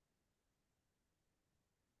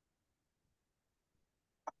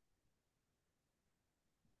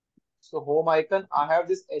 So home icon, I have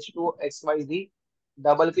this H2XYZ.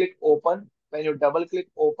 Double click open. When you double click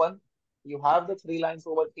open, you have the three lines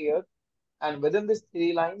over here. And within these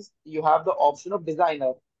three lines, you have the option of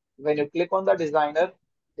designer. When you click on the designer,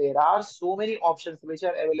 there are so many options which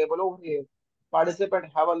are available over here.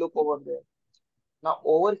 Participant, have a look over there. Now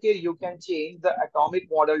over here, you can change the atomic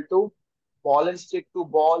model to ball and stick to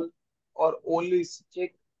ball, or only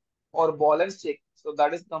stick, or ball and stick. So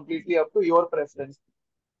that is completely up to your preference.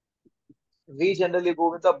 We generally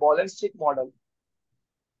go with the ball and stick model.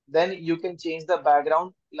 Then you can change the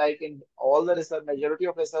background, like in all the research, majority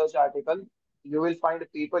of research article, you will find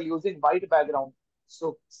people using white background.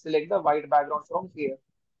 So select the white background from here.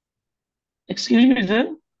 Excuse me,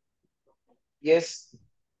 sir. Yes.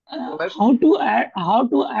 So How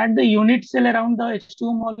to add the unit cell around the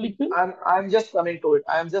H2O molecule? I'm just coming to it.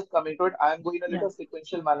 I'm just coming to it. I'm going a Yeah. little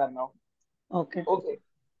sequential manner now. Okay. Okay.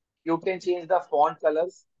 You can change the font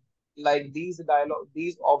colors, like these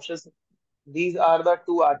options. These are the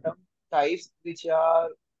two atom types which are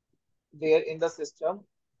there in the system,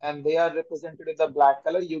 and they are represented in the black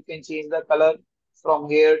color. You can change the color from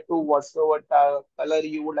here to whatsoever color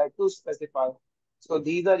you would like to specify. So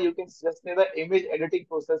these are, you can just say, the image editing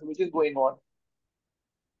process which is going on.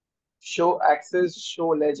 Show axis, show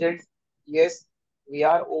legends. Yes, we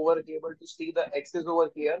are over able to see the axis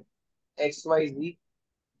over here, XYZ.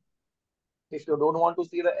 If you don't want to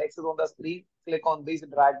see the axis on the screen, click on this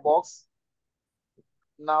drag box.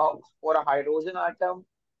 Now, for a hydrogen atom,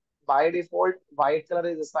 by default, white color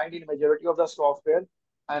is assigned in majority of the software,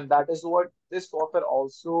 and that is what this software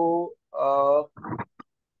also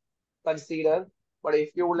consider. But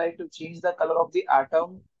if you would like to change the color of the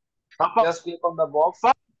atom, पापा just click on the box.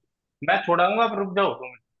 पापा, मैं छोड़ाऊंगा, आप रुक जाओ 2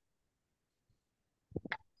 minute.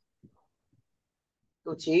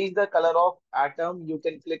 To change the color of atom, you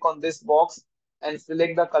can click on this box and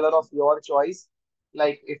select the color of your choice.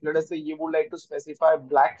 Like if let us say you would like to specify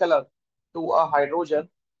black color to a hydrogen,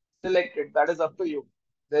 select it. That is up to you.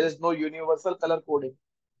 There is no universal color coding.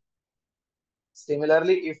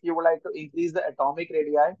 Similarly, if you would like to increase the atomic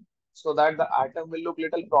radii so that the atom will look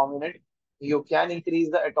little prominent, you can increase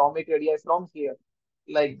the atomic radii from here,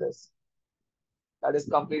 like this. That is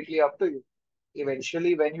completely up to you.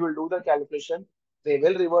 Eventually, when you will do the calculation, they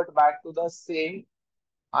will revert back to the same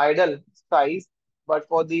ideal size, but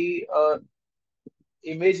for the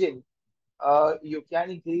imaging, you can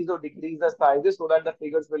increase or decrease the sizes so that the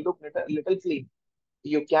figures will look little clean.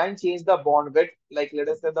 You can change the bond width, like let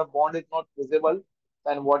us say the bond is not visible,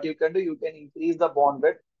 then what you can do, you can increase the bond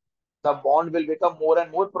width. The bond will become more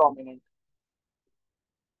and more prominent.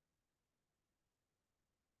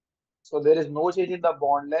 So there is no change in the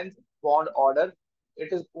bond length, bond order.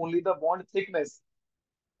 It is only the bond thickness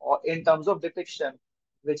or in terms of depiction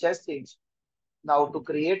which has changed. Now to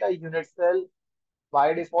create a unit cell,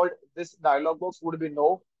 by default, this dialog box would be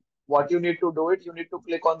no. What you need to do it, you need to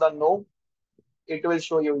click on the no. It will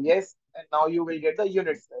show you yes, and now you will get the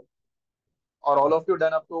unit cell. Or all of you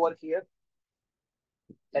done up to over here.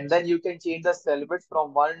 And then you can change the cell width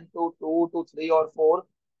from 1 to 2 to 3 or 4,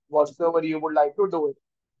 whatsoever you would like to do it.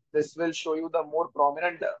 This will show you the more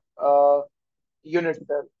prominent unit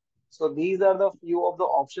cell. So these are the few of the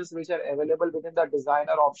options which are available within the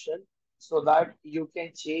designer option, so that you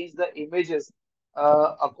can change the images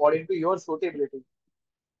according to your suitability.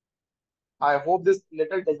 I hope this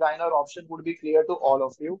little designer option would be clear to all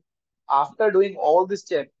of you. After doing all this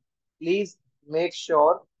step, please make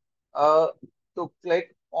sure uh, to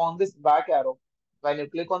click on this back arrow. When you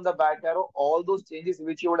click on the back arrow, all those changes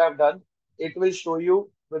which you would have done, it will show you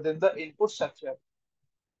within the input structure.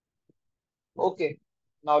 Okay.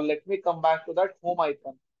 Now let me come back to that home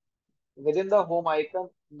icon. Within the home icon,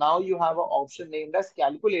 now you have an option named as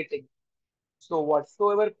calculating. So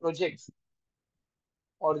whatsoever projects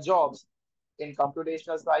or jobs in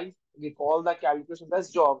computational science, we call the calculations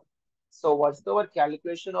as job. So whatsoever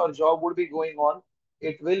calculation or job would be going on,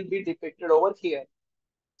 it will be depicted over here.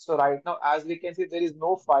 So right now, as we can see, there is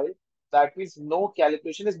no file. That means no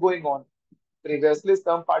calculation is going on. Previously,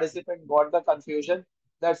 some participant got the confusion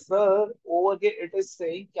that, sir, over here it is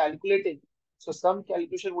saying calculating. So some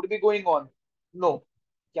calculation would be going on. No,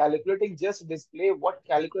 calculating just display what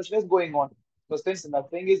calculation is going on. So since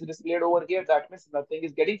nothing is displayed over here, that means nothing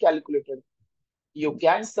is getting calculated. You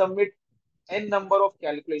can submit n number of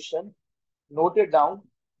calculation. Note it down.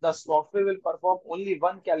 The software will perform only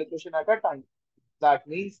one calculation at a time. That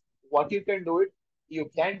means what you can do it, you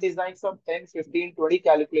can design some 10, 15, 20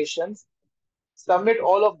 calculations, submit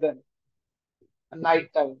all of them at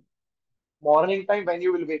night time. Morning time when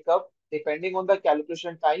you will wake up, depending on the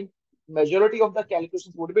calculation time, majority of the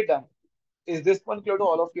calculations would be done. Is this one clear to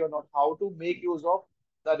all of you or not? How to make use of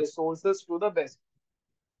the resources to the best?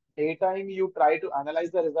 Daytime, you try to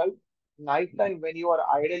analyze the result. Nighttime, when you are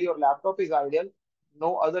idle, your laptop is idle,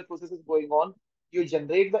 no other process is going on. You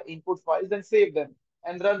generate the input files and save them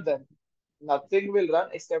and run them. Nothing will run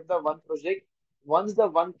except the one project. Once the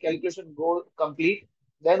one calculation go complete,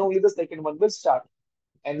 then only the second one will start,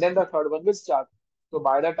 and then the third one will start. So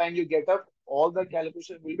by the time you get up, all the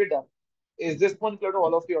calculation will be done. Is this one clear to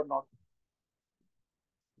all of you or not?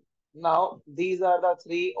 Now, these are the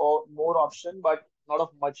three or more option, but not of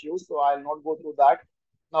much use, so I'll not go through that.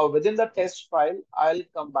 Now, within the test file, I'll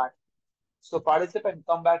come back. So participant,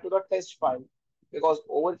 come back to the test file because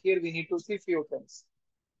over here we need to see few things.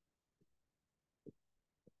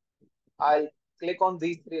 I'll click on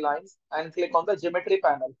these three lines and click on the geometry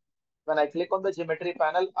panel. When I click on the geometry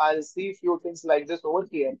panel, I'll see few things like this over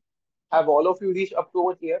here. Have all of you reached up to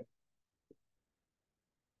over here?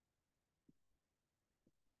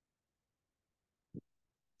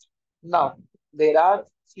 Now, there are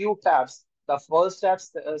few tabs. The first tab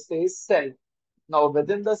says cell. Now,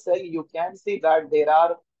 within the cell, you can see that there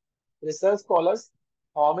are research scholars.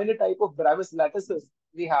 How many type of Bravas lattices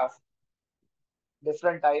we have?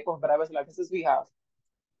 Different type of Bravas lattices we have.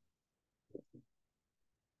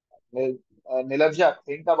 Nilabja,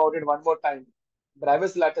 think about it one more time.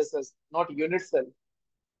 Bravas lattices, not unit cell.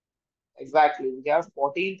 Exactly. We have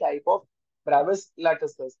 14 type of Bravas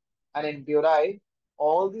lattices. And in Burai,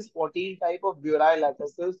 all these 14 type of Burai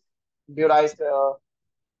lattices, Burai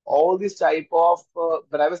all these type of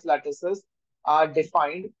Bravas lattices are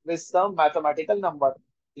defined with some mathematical number.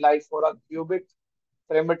 Like for a cubic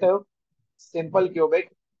primitive, simple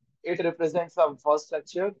cubic, it represents some first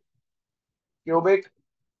structure. Cubic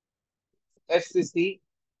FCC,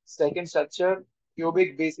 second structure.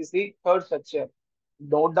 Cubic BCC, third structure.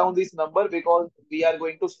 Note down this number because we are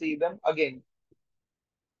going to see them again.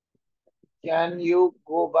 Can you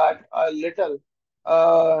go back a little?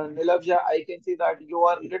 Nilabja, I can see that you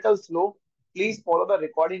are a little slow. Please follow the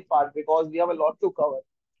recording part because we have a lot to cover.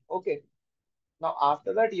 Okay. Now,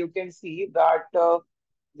 after that, you can see that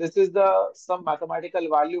this is the some mathematical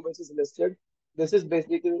value which is listed. This is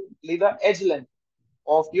basically the edge length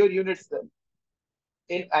of your unit cell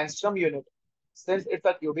in angstrom unit. Since it's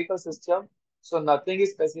a cubical system, so nothing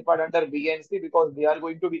is specified under BNC because they are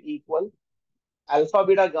going to be equal. Alpha,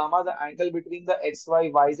 beta, gamma, the angle between the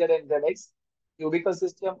XY, YZ, and ZX. Cubical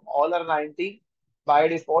system, all are 90 by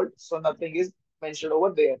default, so nothing is mentioned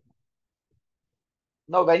over there.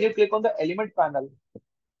 Now, when you click on the element panel,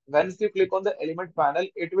 once you click on the element panel,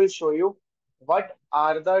 it will show you what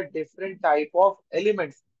are the different type of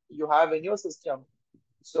elements you have in your system.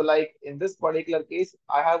 So like in this particular case,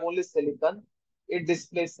 I have only silicon. It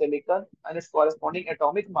displays silicon and its corresponding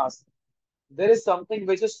atomic mass. There is something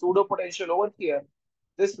which is pseudo potential over here.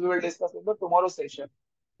 This we will discuss in the tomorrow session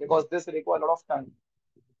because this requires a lot of time.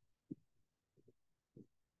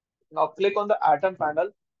 Now click on the atom panel.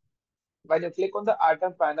 When you click on the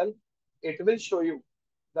atom panel, it will show you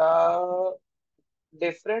the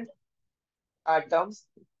different atoms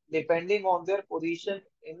depending on their position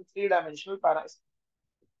in three-dimensional paras.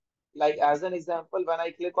 Like as an example, when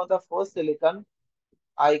I click on the first silicon,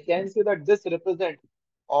 I can see that this represents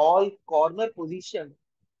all corner position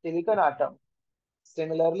silicon atom.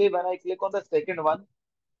 Similarly, when I click on the second one,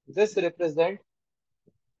 this represents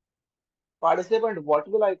participant. What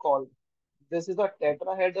will I call? This is a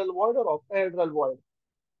tetrahedral void or octahedral void.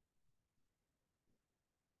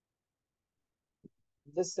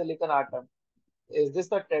 This silicon atom. Is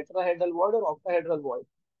this a tetrahedral void or octahedral void?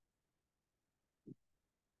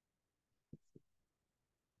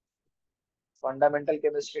 Fundamental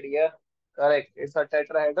chemistry here. Correct. It's a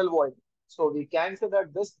tetrahedral void. So we can say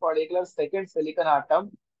that this particular second silicon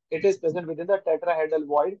atom, it is present within the tetrahedral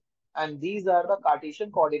void, and these are the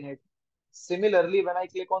Cartesian coordinates. Similarly, when I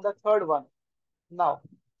click on the third one, now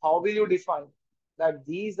how will you define that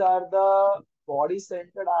these are the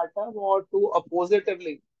body-centered atom or two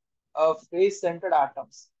oppositively face-centered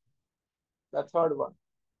atoms? The third one.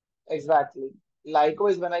 Exactly.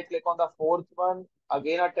 Likewise, when I click on the fourth one,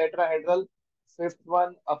 again a tetrahedral. Fifth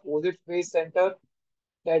one, opposite face center,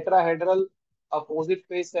 tetrahedral, opposite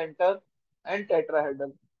face center, and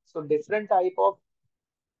tetrahedral. So different type of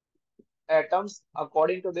atoms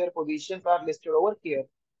according to their positions are listed over here.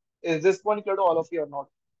 Is this one clear to all of you or not?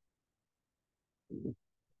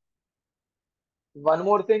 One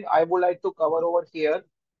more thing I would like to cover over here.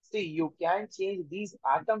 see, you can change these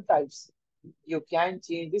atom types. You can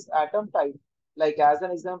change this atom type. Like as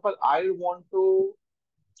an example, I want to,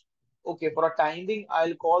 okay, for a time being,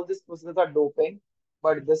 I'll call this process a doping,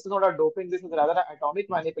 but this is not a doping, this is rather an atomic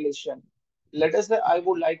manipulation. Let us say I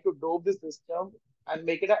would like to dope this system and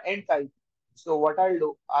make it an N type. So what I'll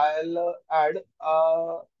do, I'll add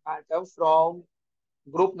a atom from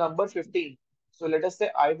group number 15. So let us say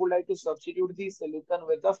I would like to substitute the silicon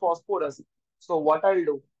with the phosphorus. So what I'll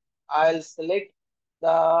do, I'll select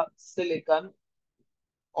the silicon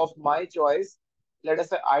of my choice. Let us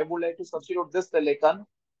say I would like to substitute this silicon.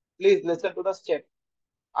 Please listen to the step.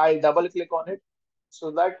 I'll double click on it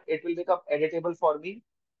so that it will become editable for me.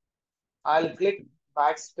 I'll click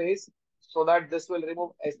backspace so that this will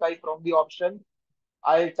remove SI from the option.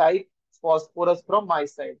 I'll type phosphorus from my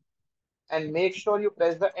side and make sure you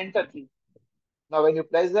press the enter key. Now, when you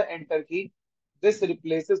press the enter key, this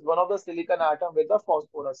replaces one of the silicon atom with the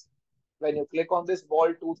phosphorus. When you click on this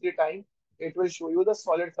ball 2, 3 times, it will show you the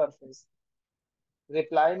solid surface.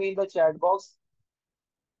 Reply me in the chat box.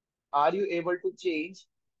 Are you able to change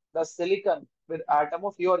the silicon with atom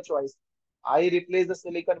of your choice? I replace the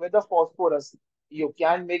silicon with the phosphorus. You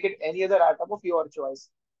can make it any other atom of your choice.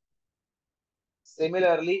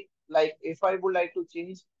 Similarly, like if I would like to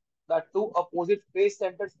change the two opposite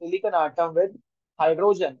face-centered silicon atom with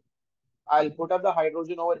hydrogen, I'll put up the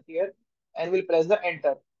hydrogen over here and will press the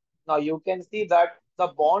enter. Now you can see that the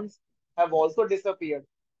bonds have also disappeared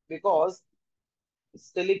because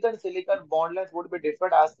silicon bond length would be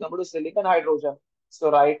different as compared to silicon hydrogen.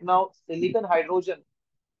 So right now, silicon hydrogen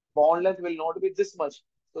bond length will not be this much.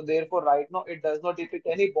 So therefore, right now it does not depict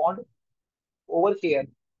any bond over here.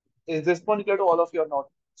 Is this point clear to all of you or not?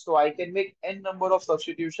 So I can make n number of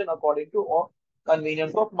substitution according to or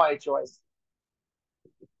convenience of my choice.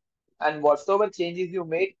 And whatsoever changes you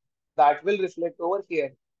make, that will reflect over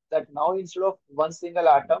here. That now instead of one single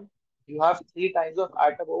atom, you have three times of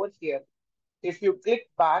atom over here. If you click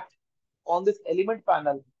back on this element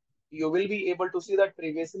panel, you will be able to see that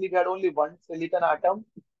previously we had only one silicon atom.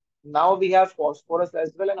 Now we have phosphorus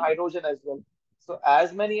as well and hydrogen as well. So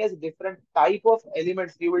as many as different type of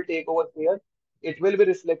elements you will take over here, it will be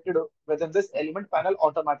reflected within this element panel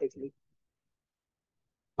automatically.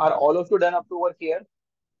 Are all of you done up to over here?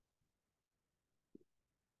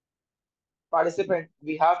 Participant,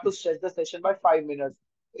 we have to stretch the session by 5 minutes.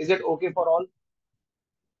 Is it okay for all?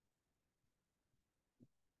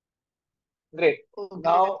 Great. Okay.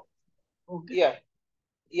 Now, Okay. yeah,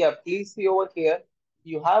 yeah, please see over here.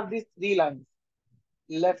 You have these three lines,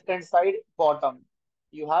 left hand side, bottom.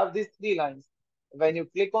 You have these three lines. When you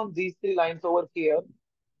click on these three lines over here,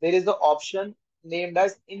 there is the option named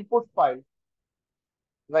as input file.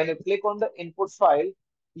 When you click on the input file,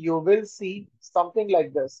 you will see something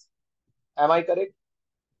like this. Am I correct?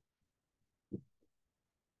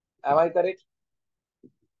 Am I correct?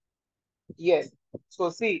 Yes. So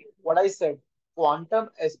see what I said. Quantum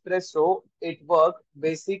Espresso, it works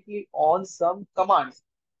basically on some commands.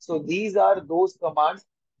 So these are those commands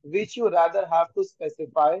which you rather have to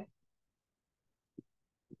specify,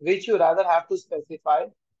 which you rather have to specify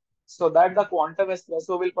so that the quantum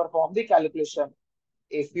espresso will perform the calculation.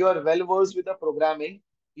 If you are well versed with the programming,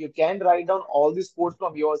 you can write down all these codes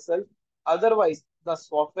from yourself. Otherwise, the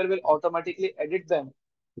software will automatically edit them.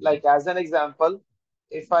 Like as an example,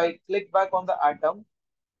 if I click back on the atom,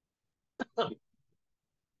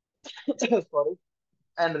 sorry,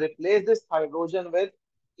 and replace this hydrogen with,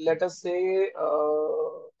 let us say,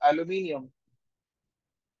 aluminium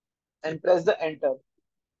and press the enter.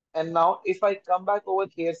 And now if I come back over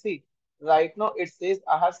here, see, right now it says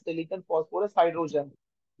I have silicon, phosphorus, hydrogen.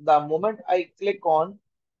 The moment I click on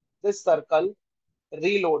this circle,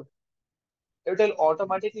 reload, it will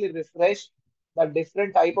automatically refresh the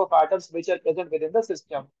different type of atoms which are present within the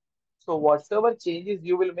system. So whatever changes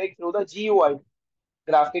you will make through the GUI,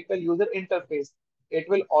 graphical user interface, it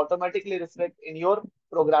will automatically reflect in your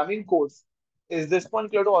programming codes. Is this one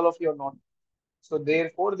clear to all of you or not? So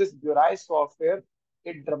therefore, this Burai software,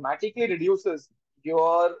 it dramatically reduces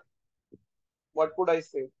your, what could I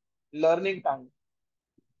say, learning time.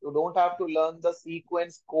 You don't have to learn the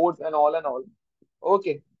sequence, codes, and all and all.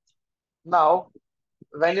 Okay. Now,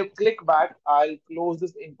 when you click back, I'll close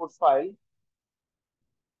this input file.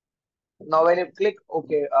 Now, when you click,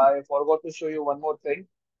 okay, I forgot to show you one more thing.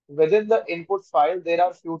 Within the input file, there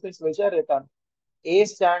are few things which are written. A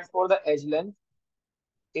stands for the edge length.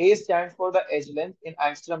 A stands for the edge length in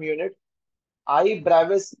angstrom unit. I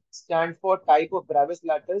brevis stands for type of brevis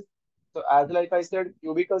lattice. So as like I said,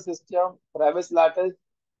 cubical system, brevis lattice,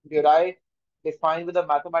 Burai defined with the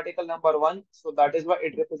mathematical number one. So that is why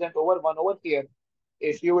it represents over one over here.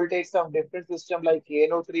 If you will take some different system like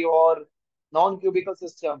KNO3 or non-cubical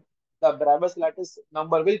system, the Bravas lattice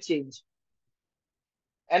number will change.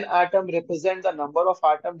 An atom represents the number of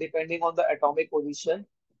atom depending on the atomic position.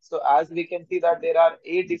 So as we can see that there are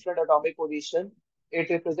eight different atomic position. It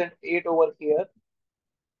represents eight over here.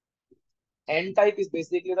 N type is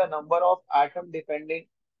basically the number of atom depending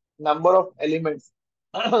number of elements,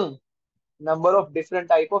 number of different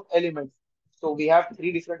type of elements. So we have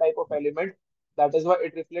three different type of elements. That is why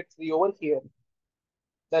it reflects three over here.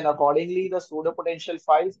 Then accordingly the pseudo potential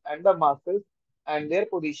files and the masses and their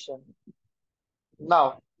position.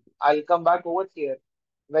 Now I'll come back over here.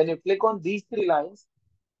 When you click on these three lines,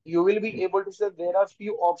 you will be able to see there are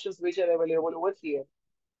few options which are available over here.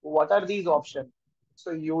 What are these options?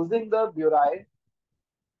 So using the Burai,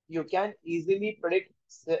 you can easily predict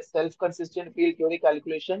self-consistent field theory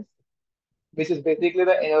calculations, which is basically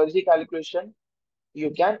the energy calculation. You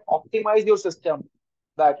can optimize your system.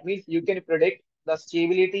 That means you can predict the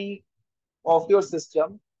stability of your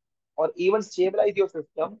system or even stabilize your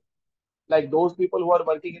system. Like those people who are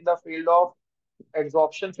working in the field of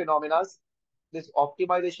absorption phenomena, this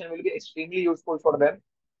optimization will be extremely useful for them.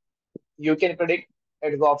 You can predict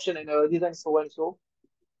absorption energies and so and so.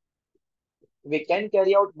 We can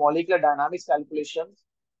carry out molecular dynamics calculations.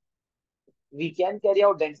 We can carry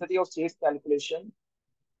out density of states calculation.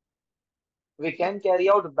 We can carry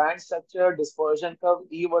out band structure, dispersion curve,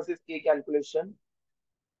 E versus K calculation.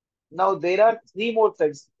 Now there are three more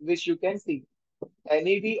things which you can see.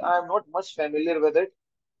 NED, I am not much familiar with it.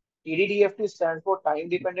 TDDFT stands for time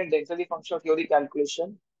dependent density function theory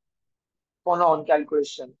calculation, Phonon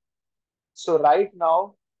calculation. So right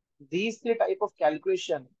now, these three type of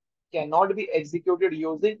calculation cannot be executed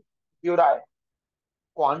using Burai.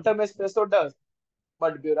 Quantum Espresso does,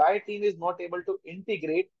 but Burai team is not able to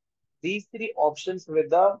integrate these three options with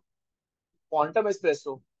the Quantum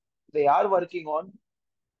Espresso. They are working on.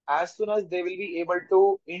 As soon as they will be able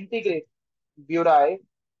to integrate Burai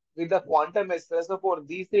with the Quantum Espresso for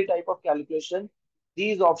these three type of calculation,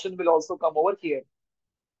 these options will also come over here.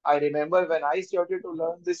 I remember when I started to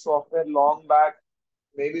learn this software long back,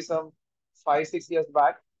 maybe some 5, 6 years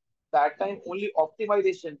back, that time only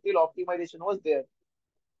optimization, till optimization was there.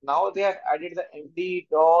 Now they have added the MD,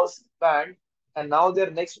 DOS, band, and now their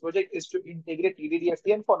next project is to integrate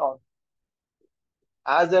TDDFT and Phonon.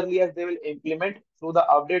 As early as they will implement through the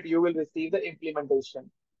update, you will receive the implementation.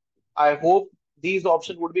 I hope these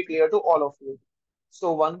options would be clear to all of you.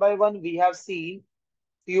 So one by one, we have seen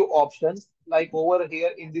few options like over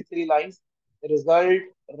here in the three lines: result,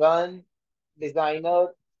 run, designer,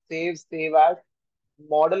 save as.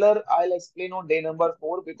 Modeler, I'll explain on day number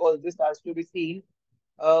 4 because this has to be seen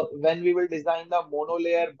when we will design the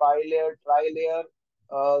monolayer, bilayer, trilayer,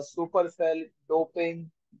 supercell, doping,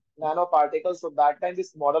 nanoparticles. So that time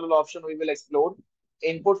this model option we will explore.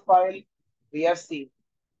 Input file we have seen.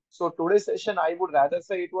 So today's session, I would rather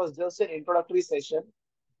say it was just an introductory session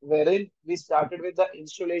wherein we started with the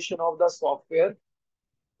installation of the software,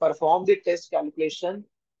 performed the test calculation,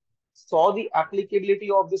 saw the applicability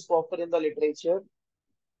of this software in the literature.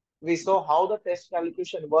 We saw how the test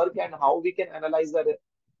calculation work and how we can analyze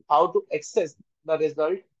how to access the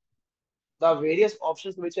result, the various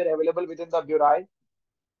options which are available within the Burai,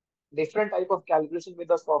 different type of calculation with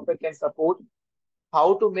the software can support,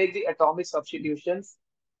 how to make the atomic substitutions,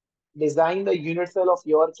 design the unit cell of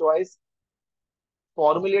your choice,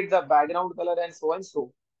 formulate the background color and so and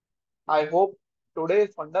so. I hope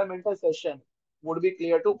today's fundamental session would be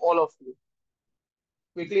clear to all of you.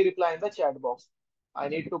 Quickly reply in the chat box. I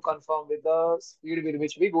need to confirm with the speed with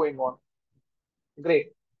which we going on.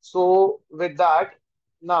 Great. So with that,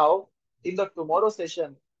 now in the tomorrow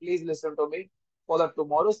session, please listen to me. For the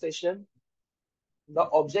tomorrow session, the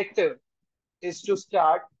objective is to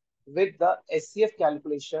start with the SCF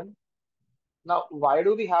calculation. Now, why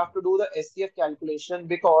do we have to do the SCF calculation?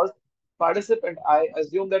 Because participant, I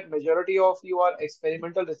assume that majority of you are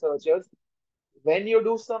experimental researchers. When you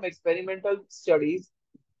do some experimental studies,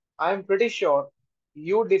 I'm pretty sure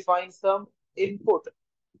you define some input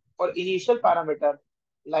or initial parameter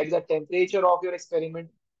like the temperature of your experiment,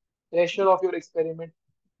 pressure of your experiment,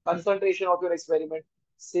 concentration of your experiment.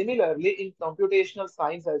 Similarly, in computational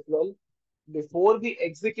science as well, before we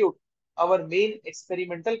execute our main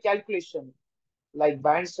experimental calculation, like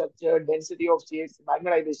band structure, density of states,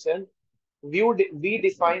 magnetization, we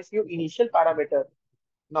define few initial parameters.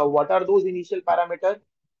 Now, what are those initial parameters?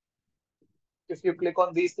 If you click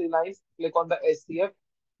on these three lines, click on the SCF,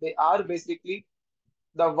 they are basically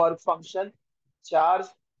the work function, charge,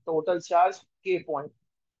 total charge, K point.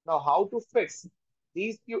 Now, how to fix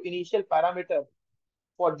these few initial parameters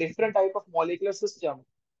for different type of molecular system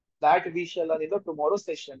that we shall learn in the tomorrow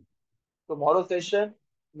session. Tomorrow session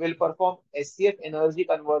will perform SCF energy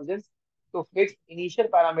convergence to fix initial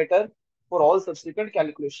parameter for all subsequent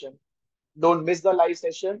calculation. Don't miss the live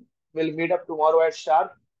session. We'll meet up tomorrow at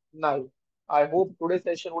sharp 9. I hope today's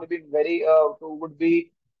session would be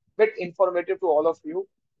bit informative to all of you.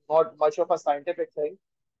 Not much of a scientific thing.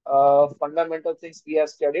 Fundamental things we have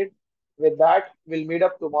studied. With that, we'll meet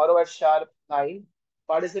up tomorrow at sharp 9.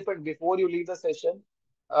 Participant, before you leave the session,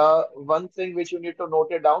 one thing which you need to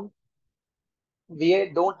note it down,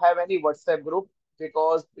 we don't have any WhatsApp group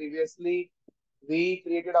because previously we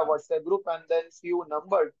created a WhatsApp group and then few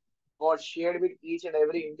numbers got shared with each and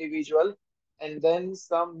every individual, and then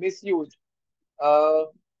some misused. Uh,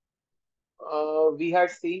 we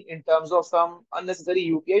had seen in terms of some unnecessary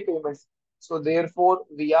UPI payments. So therefore,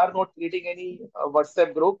 we are not creating any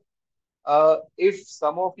WhatsApp group. If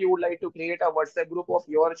some of you would like to create a WhatsApp group of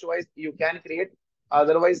your choice, you can create.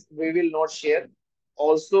 Otherwise, we will not share.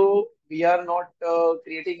 Also, we are not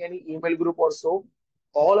creating any email group or so.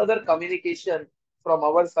 All other communication from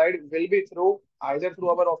our side will be through either through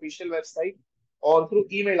our official website or through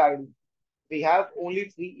email ID. We have only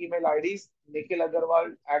three email IDs: Nikhil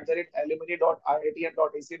Aggarwal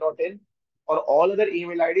 @alumni.iitm.ac.in, or all other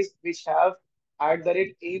email IDs which have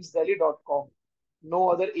 @aimsdelhi.com. No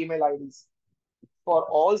other email IDs. For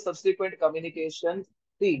all subsequent communications,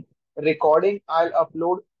 see, recording I'll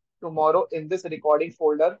upload tomorrow in this recording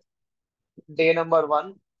folder. Day number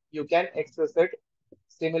one, you can access it.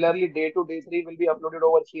 Similarly, day two, day three will be uploaded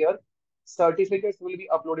over here. Certificates will be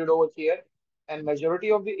uploaded over here. And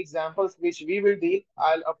majority of the examples which we will deal,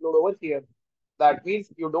 I'll upload over here. That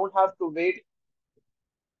means you don't have to wait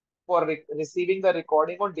for receiving the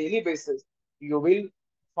recording on daily basis. You will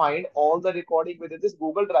find all the recording within this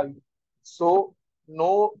Google Drive. So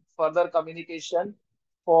no further communication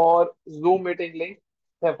for Zoom meeting link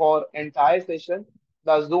for entire session.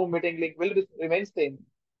 The Zoom meeting link will remain same.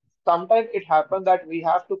 Sometimes it happens that we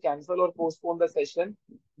have to cancel or postpone the session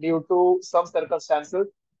due to some circumstances.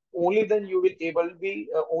 Only then you will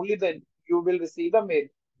receive the mail.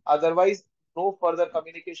 Otherwise, no further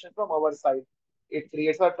communication from our side. It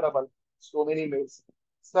creates a trouble. So many mails.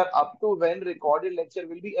 Sir, up to when recorded lecture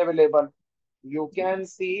will be available? You can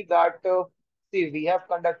see that. See, we have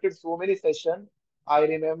conducted so many sessions. I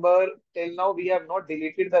remember till now we have not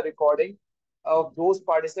deleted the recording of those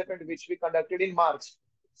participants which we conducted in March.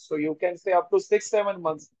 So you can say up to 6, 7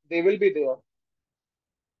 months, they will be there.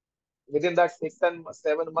 Within that 6 and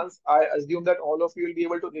 7 months, I assume that all of you will be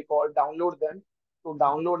able to record, download them. To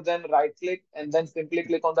download them, right click and then simply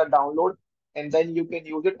click on the download, and then you can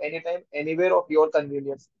use it anytime, anywhere of your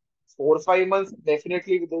convenience. 4, 5 months,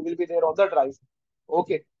 definitely they will be there on the drive.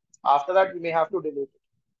 Okay. After that, we may have to delete it.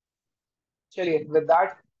 Chaliye, with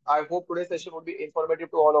that, I hope today's session would be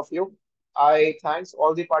informative to all of you. I thanks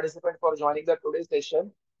all the participants for joining the today's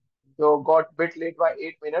session. You got bit late by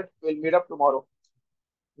 8 minutes. We'll meet up tomorrow.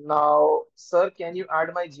 Now, sir, can you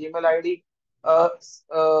add my Gmail ID?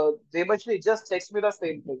 Debashri, just text me the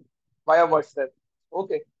same thing via WhatsApp.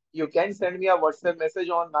 Okay. You can send me a WhatsApp message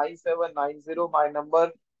on 9790, my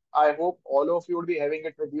number. I hope all of you will be having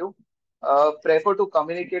it with you. Prefer to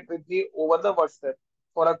communicate with me over the WhatsApp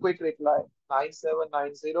for a quick reply.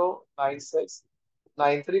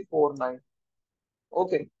 9790969349.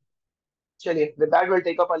 Okay. Chaliye, with that, we'll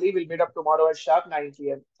take up a leave. We'll meet up tomorrow at sharp 9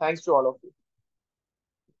 p.m. Thanks to all of you.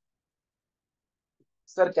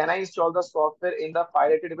 Sir, can I install the software in the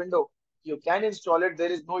pirated window? You can install it.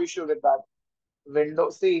 There is no issue with that.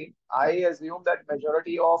 Windows, see, I assume that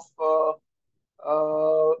majority of uh,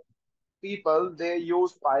 people they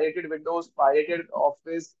use pirated Windows, pirated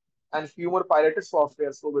Office, and few more pirated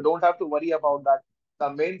software. So we don't have to worry about that. The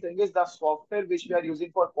main thing is the software which we are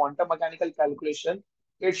using for quantum mechanical calculation.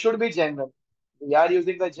 It should be genuine. We are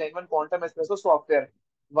using the genuine quantum espresso software.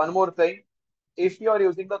 One more thing, if you are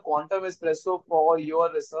using the quantum espresso for your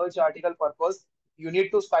research article purpose, you need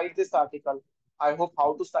to cite this article. I hope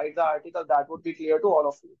how to cite the article that would be clear to all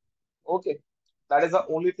of you. Okay. That is the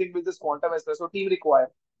only thing which this quantum espresso team require.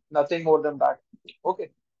 Nothing more than that. Okay.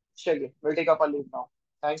 Shelly, we'll take up a leave now.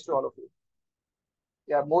 Thanks to all of you.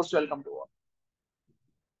 Yeah, most welcome to all.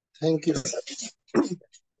 Thank you. Thank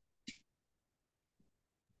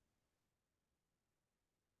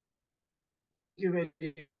you very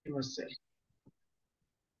much, sir.